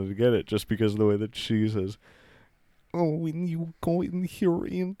I wanted to get it just because of the way that she says, "Oh, when you go in here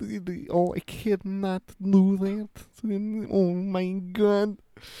and oh, I cannot do that. Oh my god."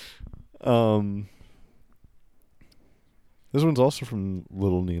 This one's also from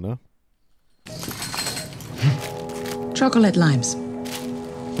Little Nina. Chocolate limes.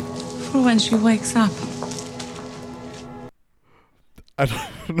 For when she wakes up. I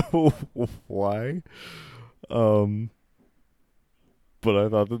don't know why. But I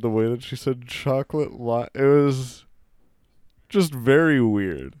thought that the way that she said chocolate it was just very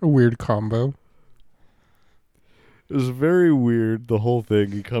weird. A weird combo. It was very weird, the whole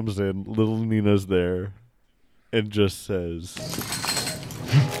thing. He comes in, Little Nina's there, and just says,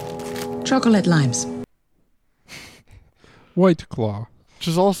 Chocolate limes. White Claw. Which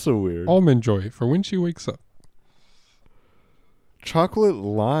is also weird. Almond Joy for when she wakes up. Chocolate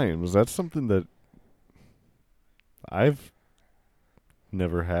limes. That's something that I've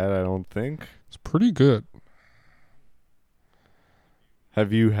never had, I don't think. It's pretty good.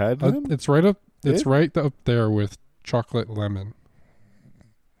 Have you had them? It's right up. It's right up there with chocolate lemon.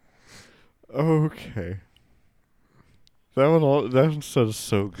 Okay. That one sounds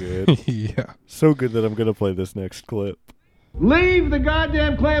so good. Yeah. So good that I'm going to play this next clip. Leave the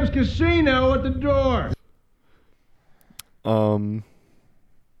goddamn Clams Casino at the door. Oh,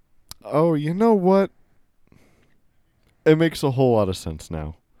 you know what? It makes a whole lot of sense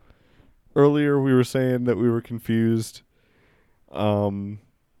now. Earlier we were saying that we were confused.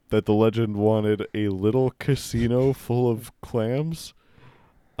 That the legend wanted a little casino full of clams.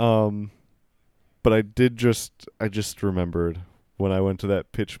 But I just remembered when I went to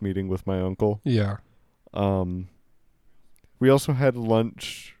that pitch meeting with my uncle. Yeah. We also had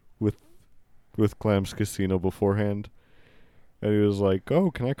lunch with Clams Casino beforehand. And he was like, "Oh,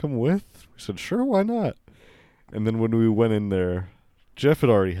 can I come with?" We said, "Sure, why not?" And then when we went in there, Jeff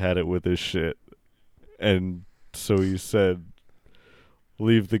had already had it with his shit. And so he said,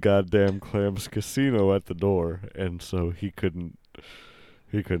 "Leave the goddamn Clams Casino at the door." And so he couldn't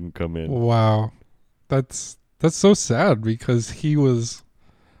come in. Wow. That's so sad because he was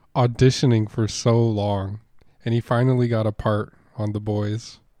auditioning for so long and he finally got a part on The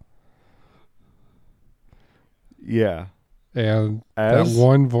Boys. Yeah. And that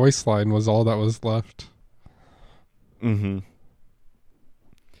one voice line was all that was left. Mm-hmm.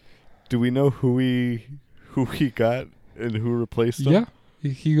 Do we know who he got and who replaced him? Yeah.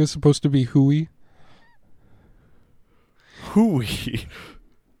 He was supposed to be Huey. Huey?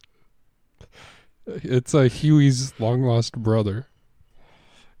 It's Huey's long-lost brother.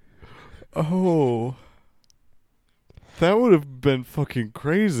 Oh. That would have been fucking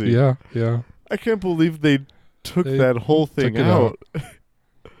crazy. Yeah, yeah. I can't believe they took that whole thing out.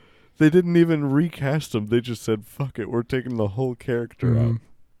 They didn't even recast him. They just said, "Fuck it, we're taking the whole character out."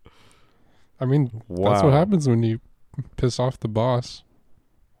 I mean, that's what happens when you piss off the boss.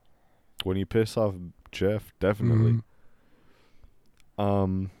 When you piss off Jeff, definitely.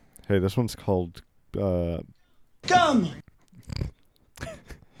 Hey, this one's called Come!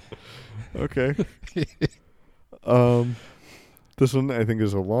 Okay. This one I think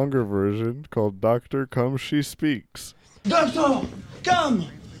is a longer version called Doctor Come She Speaks. Doctor, come!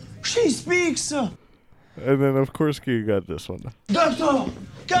 She speaks! And then of course you got this one. Doctor,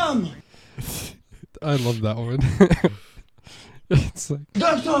 come! I love that one. It's like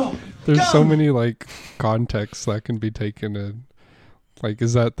Doctor, there's so many like contexts that can be taken in. Like,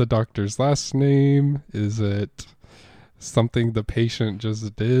 is that the doctor's last name? Is it something the patient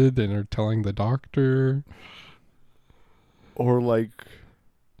just did and are telling the doctor? Or like,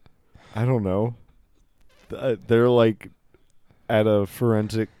 I don't know. They're like at a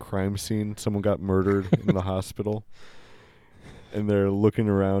forensic crime scene. Someone got murdered in the hospital. And they're looking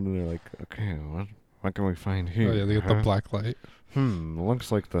around and they're like, "Okay, what can we find here?" Oh yeah, they get the black light.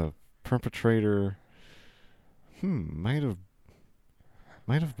 Looks like the perpetrator might have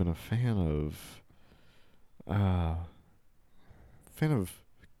been a fan of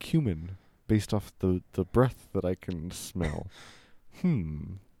cumin based off the breath that I can smell.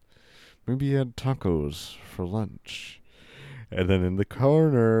 Maybe he had tacos for lunch. And then in the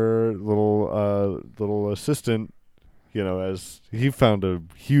corner, little assistant, as he found a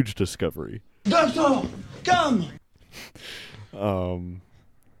huge discovery. Doctor, come!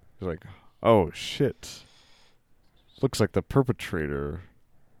 He's like, "Oh shit. Looks like the perpetrator."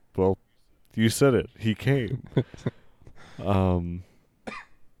 Well, you said it. He came.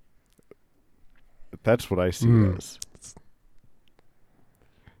 That's what I see it as.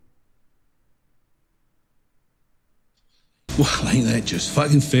 Well, ain't that just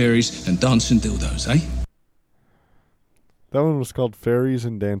fucking fairies and dancing dildos, eh? That one was called Fairies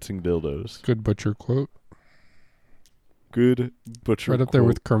and Dancing Dildos. Good butcher quote. Good butcher right up quote. there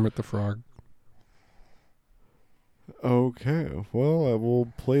with Kermit the Frog. Okay, well, I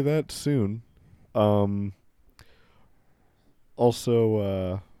will play that soon.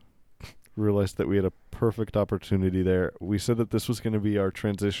 Also, realized that we had a perfect opportunity there. We said that this was going to be our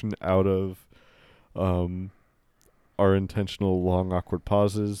transition out of our intentional long, awkward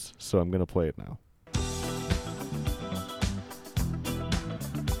pauses, so I'm going to play it now.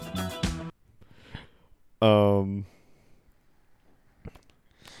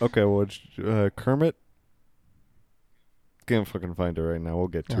 Okay, well, Kermit? Can't fucking find it right now. We'll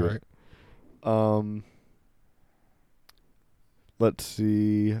get to it. Let's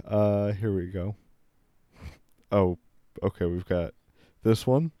see. Here we go. Oh, okay. We've got this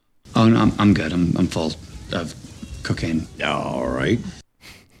one. Oh no, I'm good. I'm full of cocaine. All right.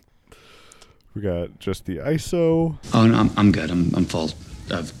 We got just the ISO. Oh no, I'm good. I'm full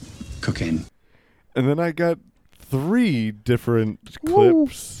of cocaine. And then I got 3 different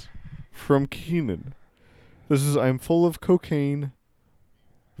clips from Keenan. This is I'm full of cocaine,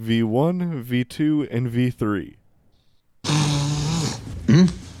 V1, V2, and V3.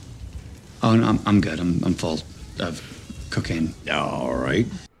 Oh no, I'm good. I'm full of cocaine. All right.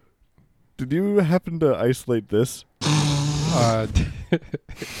 Did you happen to isolate this?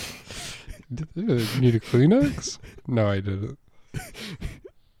 Need a Kleenex? No, I didn't.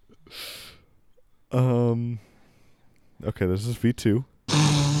 Okay, this is V2.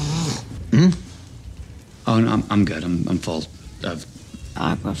 Oh, no, I'm good. I'm full of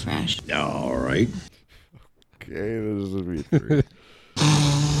Aquafresh. All right. Okay, this is a V3.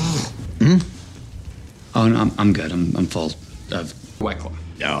 Oh, no, I'm good. I'm full of White Claw.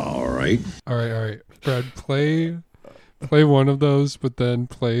 All right. All right. Brad, play one of those, but then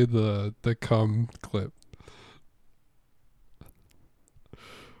play the cum clip.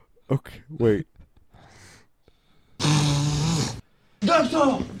 Okay, wait.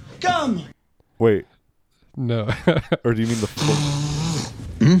 Doctor, come! Wait. No. Or do you mean the full?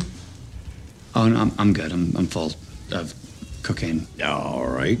 Oh, no, I'm good. I'm full of cocaine. All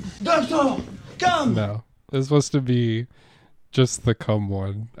right. Doctor, come! No. It's supposed to be just the cum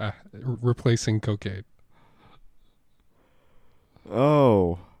one, replacing cocaine.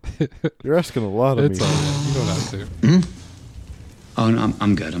 Oh. You're asking a lot of It's me. all right. You don't have to. Oh, no,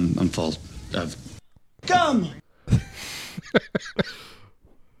 I'm good. I'm full of... Come!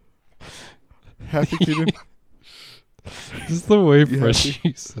 Happy Keenan? Just the way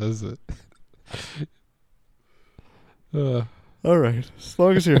Freshy says it. All right, as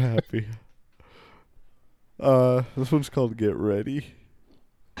long as you're happy. This one's called Get Ready.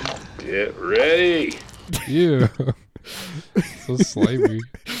 Get ready. Ew. So slimy.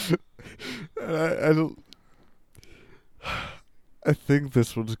 I don't. I think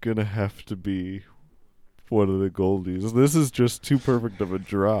this one's gonna have to be one of the goldies. This is just too perfect of a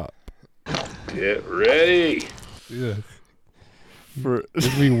drop. Get ready. Yeah. For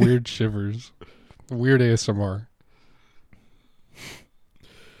Gives me weird shivers. Weird ASMR.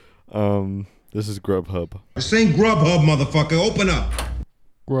 This is Grubhub. This ain't Grubhub, motherfucker. Open up.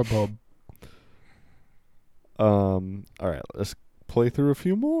 Grubhub. All right, let's play through a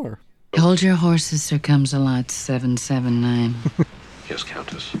few more. Hold your horses, there comes a lot. 779. Yes,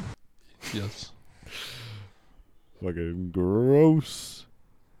 Countess. Yes. Fucking gross.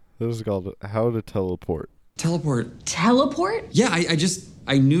 This is called How to Teleport. Teleport. Teleport? Yeah,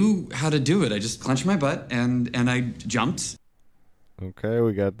 I knew how to do it. I just clenched my butt and I jumped. Okay,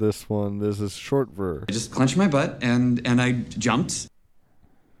 we got this one. This is short ver. I just clenched my butt and I jumped.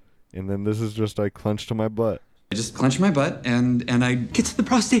 And then this is just I clenched my butt. I just clenched my butt and I get to the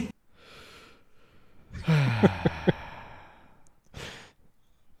prostate.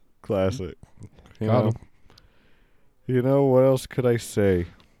 Classic. Got him. You know, what else could I say?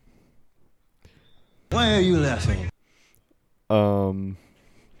 Why are you laughing?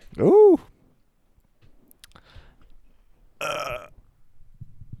 Ooh.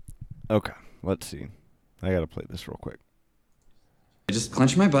 Okay, let's see. I gotta play this real quick. I just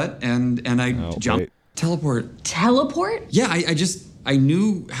clenched my butt and I jumped. Wait. Teleport. Teleport? Yeah, I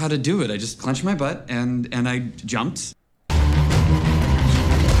knew how to do it. I just clenched my butt and I jumped.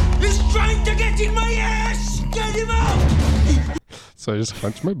 He's trying to get in my ass! Get him out! So I just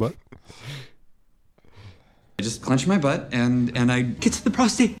clenched my butt. I just clenched my butt and I get to the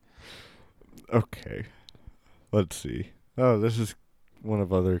prostate. Okay. Let's see. Oh, this is one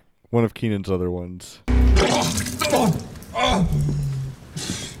of Keenan's other ones.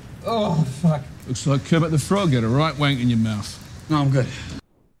 Oh, fuck. Looks like Kermit the Frog had a right wank in your mouth. No, I'm good.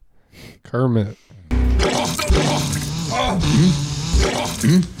 Kermit.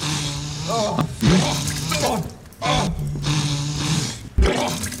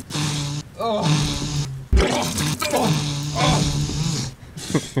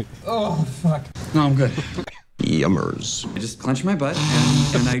 Oh, fuck. No, I'm good. Yummers. I just clenched my butt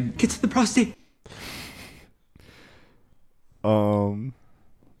and I get to the prostate.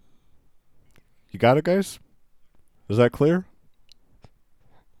 You got it, guys? Is that clear?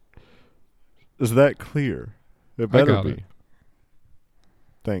 Is that clear? It better got be. it.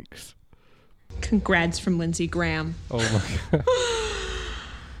 Thanks. Congrats from Lindsey Graham. Oh my god.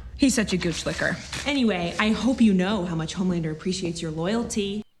 He's such a gooch licker. Anyway, I hope you know how much Homelander appreciates your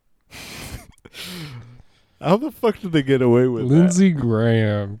loyalty. How the fuck did they get away with Lindsey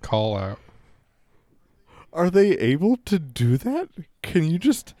Graham call out. Are they able to do that? Can you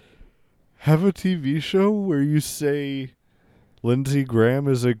just have a TV show where you say Lindsey Graham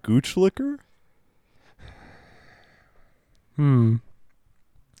is a gooch licker?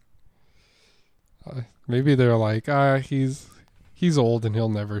 Maybe they're like, he's old and he'll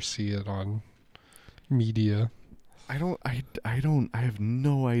never see it on media. I have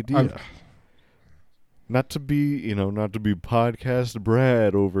no idea. Not to be podcast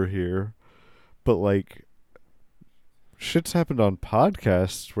Brad over here, but like shit's happened on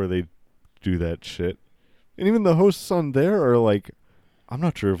podcasts where they do that shit. And even the hosts on there are like, I'm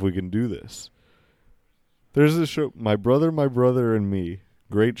not sure if we can do this. There's this show, My Brother, and Me.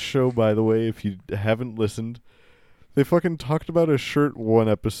 Great show, by the way, if you haven't listened. They fucking talked about a shirt one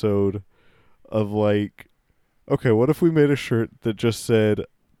episode of like, okay, what if we made a shirt that just said,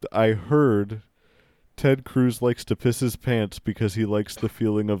 I heard Ted Cruz likes to piss his pants because he likes the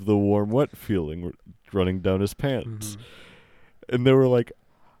feeling of the warm, wet feeling running down his pants. Mm-hmm. And they were like,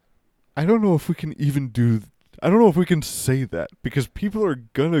 I don't know if we can say that because people are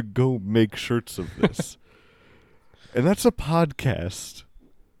gonna go make shirts of this. And that's a podcast.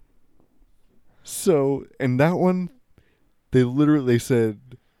 So, and that one, they literally said,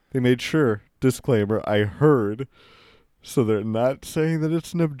 they made sure, disclaimer, I heard, so they're not saying that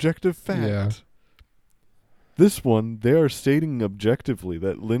it's an objective fact. Yeah. This one, they are stating objectively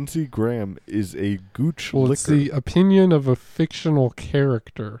that Lindsey Graham is a gooch licker. It's the opinion of a fictional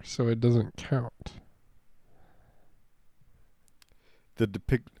character, so it doesn't count.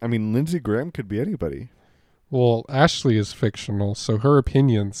 Lindsey Graham could be anybody. Well, Ashley is fictional, so her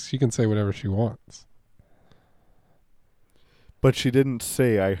opinions, she can say whatever she wants. But she didn't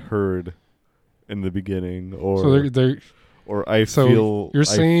say I heard in the beginning, or You're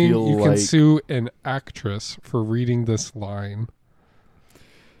saying you can sue an actress for reading this line?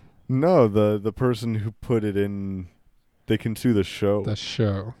 No, the person who put it in, they can sue the show. The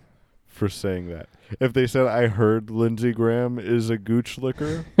show. For saying that. If they said I heard Lindsey Graham is a gooch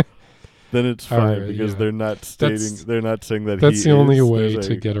licker, then it's fine because they're not saying that that's the only way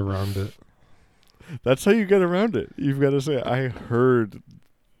to get around it. That's how you get around it. You've got to say I heard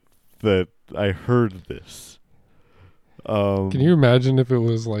this. Can you imagine if it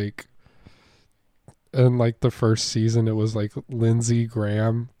was like in like the first season it was like Lindsey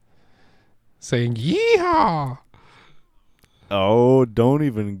Graham saying yeehaw? Oh, don't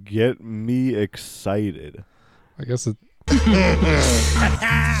even get me excited. I guess it With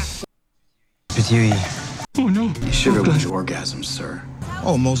you, oh no. You sugar with orgasms, sir.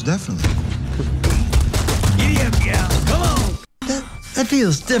 Oh, most definitely. Giddy up, gal. Come on. That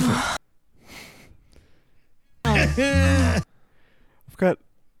feels different.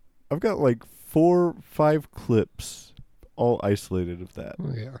 I've got like 4-5 clips all isolated of that.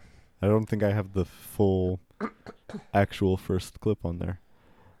 Oh, yeah. I don't think I have the full actual first clip on there.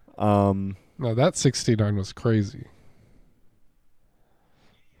 No, that 69 was crazy.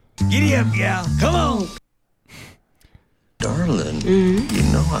 Giddy up, gal. Come on. Darling, you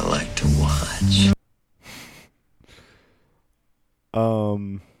know I like to watch.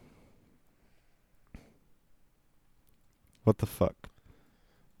 What the fuck?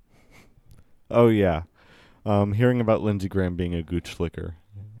 Oh, yeah. Hearing about Lindsey Graham being a gooch licker.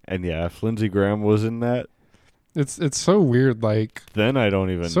 And yeah, if Lindsey Graham was in that... It's so weird, like... Then I don't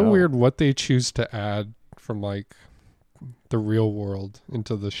even know. So weird what they choose to add from, like, the real world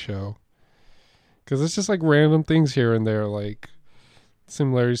into the show. Because it's just, like, random things here and there, like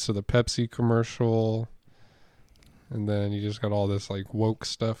similarities to the Pepsi commercial. And then you just got all this, like, woke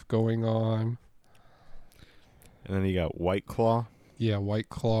stuff going on. And then you got White Claw. Yeah, White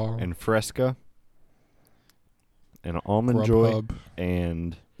Claw. And Fresca. And Almond Joy.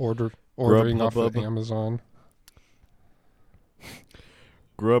 And... Ordering off of Amazon.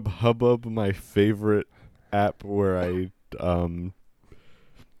 Grubhub, my favorite app where I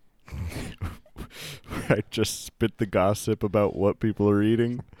just spit the gossip about what people are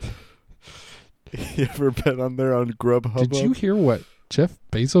eating. You ever been on there on Grubhub? Did you hear what Jeff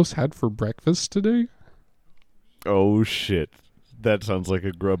Bezos had for breakfast today? Oh shit. That sounds like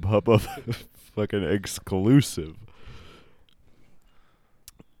a Grubhub fucking exclusive.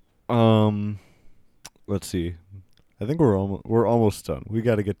 Let's see. I think we're almost done. We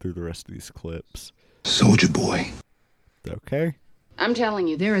got to get through the rest of these clips. Soldier Boy. Okay. I'm telling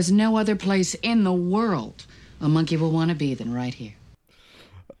you, there is no other place in the world a monkey will want to be than right here.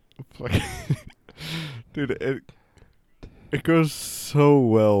 Dude, it goes so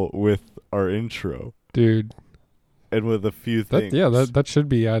well with our intro. Dude. And with a few things. That should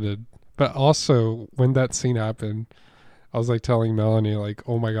be added. But also, when that scene happened, I was like telling Melanie, like,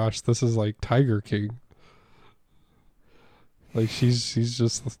 oh my gosh, this is like Tiger King. Like she's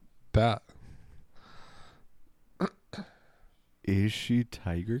just that. Is she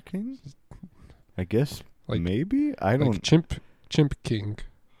Tiger King? I guess like maybe. I don't. Like Chimp King.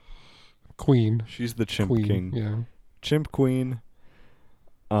 Queen. She's the Chimp King. Yeah. Chimp Queen.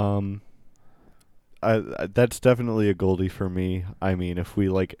 That's definitely a Goldie for me. I mean, if we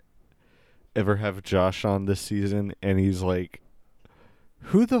like ever have Josh on this season and he's like,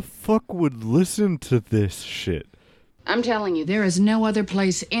 who the fuck would listen to this shit? I'm telling you, there is no other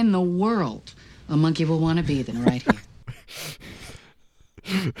place in the world a monkey will want to be than right here.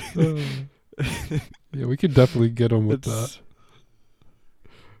 Yeah, we could definitely get him with that.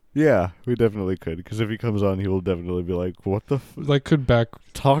 Yeah, we definitely could. Because if he comes on, he will definitely be like, "What the?" Could backfire.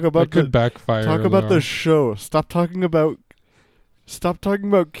 Talk about the show. Stop talking about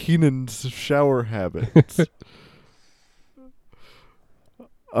Keenan's shower habits.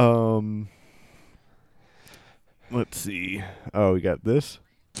 Let's see. Oh, we got this.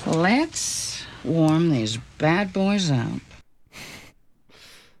 Let's warm these bad boys up.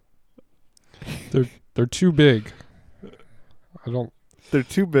 They're too big. They're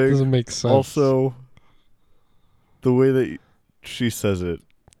too big. Doesn't make sense. Also, the way that she says it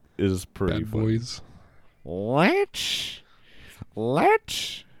is pretty Bad funny. boys.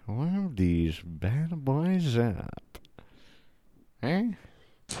 Let's warm these bad boys up. Eh?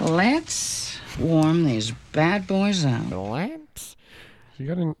 Let's warm these bad boys up. Let's. She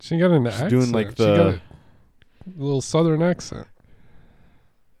got an accent. Doing like She got the a little southern accent.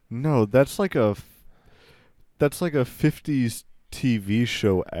 No, that's like a 50s TV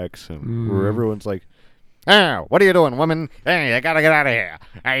show accent where everyone's like, "Ah, what are you doing, woman? Hey, I gotta get out of here.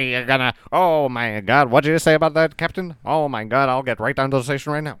 Hey, you're gonna... Oh, my God. What'd you say about that, Captain? Oh, my God. I'll get right down to the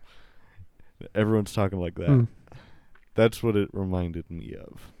station right now." everyone's talking like that. That's what it reminded me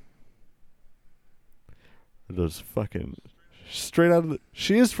of. Those fucking straight out of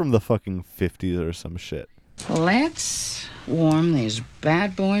she is from the fucking 50s or some shit. Let's warm these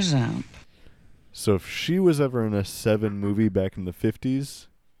bad boys up. So if she was ever in a Seven movie back in the 50s,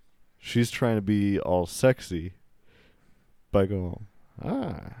 she's trying to be all sexy by going,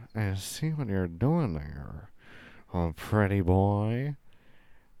 I see what you're doing there, oh, pretty boy.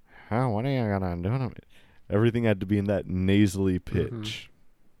 What are you gonna do to me? Everything had to be in that nasally pitch.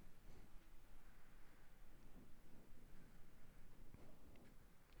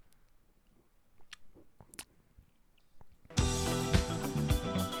 I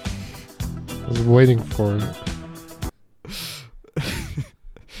was waiting for it.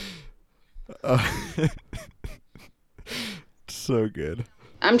 So good.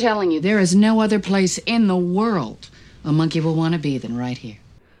 I'm telling you, there is no other place in the world a monkey will want to be than right here.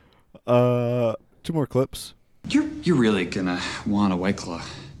 2 more clips. You're really gonna want a White Claw.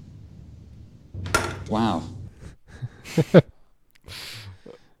 Wow.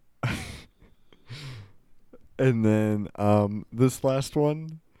 And then this last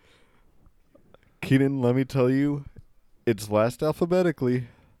one, Keenan, let me tell you, it's last alphabetically,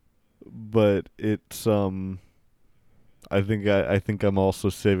 but it's I think I'm also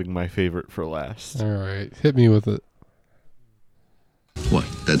saving my favorite for last. All right, hit me with it. What,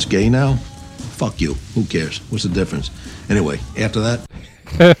 that's gay now? Fuck you. Who cares? What's the difference? Anyway, after that...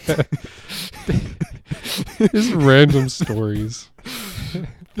 Just random stories.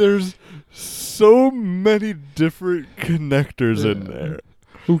 There's so many different connectors in there.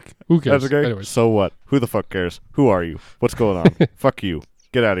 Who cares? That's okay. Anyways. So what? Who the fuck cares? Who are you? What's going on? Fuck you.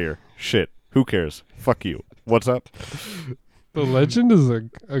 Get out of here. Shit. Who cares? Fuck you. What's up? The Legend is a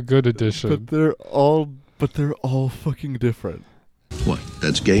good addition. But they're all fucking different. What,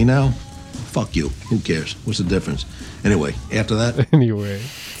 that's gay now? Fuck you. Who cares? What's the difference? Anyway, after that... Anyway,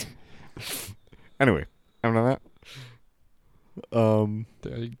 after that...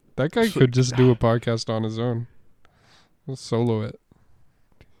 that guy could just do a podcast on his own. He'll solo it.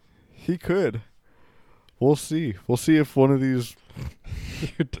 He could. We'll see. We'll see if one of these...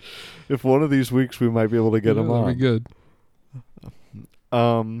 if one of these weeks we might be able to get him on. That'd be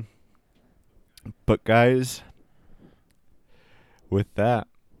good. But guys, with that,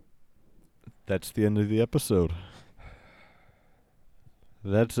 that's the end of the episode.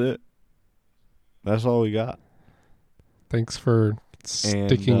 That's it. That's all we got. Thanks for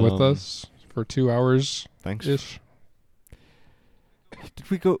sticking with us for 2 hours. Thanks. Ish.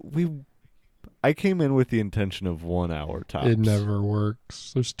 Did we go? I came in with the intention of 1 hour tops. It never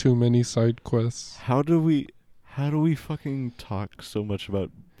works. There's too many side quests. How do we fucking talk so much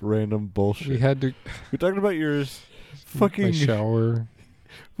about random bullshit? We had to. We talked about yours. Fucking my shower.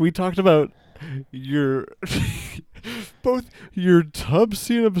 We talked about your both your tub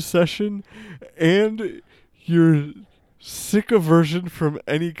scene obsession and your sick aversion from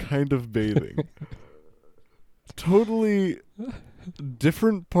any kind of bathing. Totally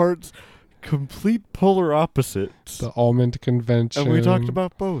different parts, complete polar opposites. The almond convention. And we talked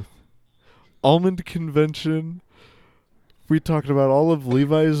about both. Almond convention. We talked about all of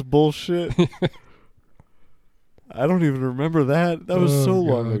Levi's bullshit. I don't even remember that. That was so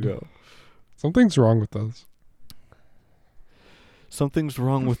long ago. Something's wrong with us. Something's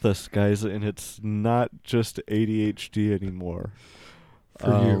wrong with us, guys, and it's not just ADHD anymore.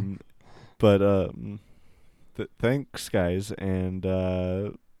 For you. But thanks, guys, and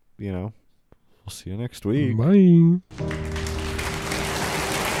we'll see you next week. Bye.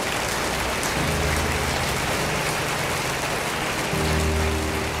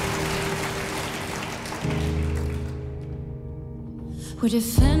 We're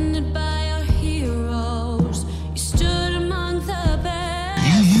defended by our heroes. You stood among the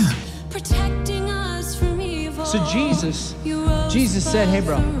best. Protecting us from evil. So Jesus said, hey,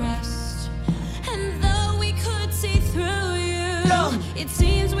 bro. And though we could see through you, it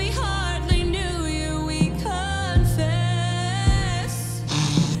seems we hardly knew you. We confess.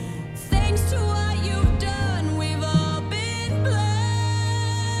 Thanks to what you've done, we've all been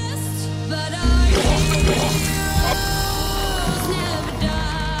blessed. But our heroes never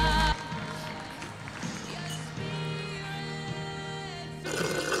die.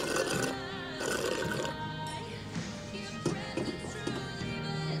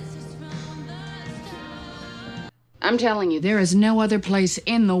 I'm telling you, there is no other place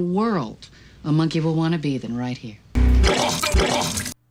in the world a monkey will want to be than right here.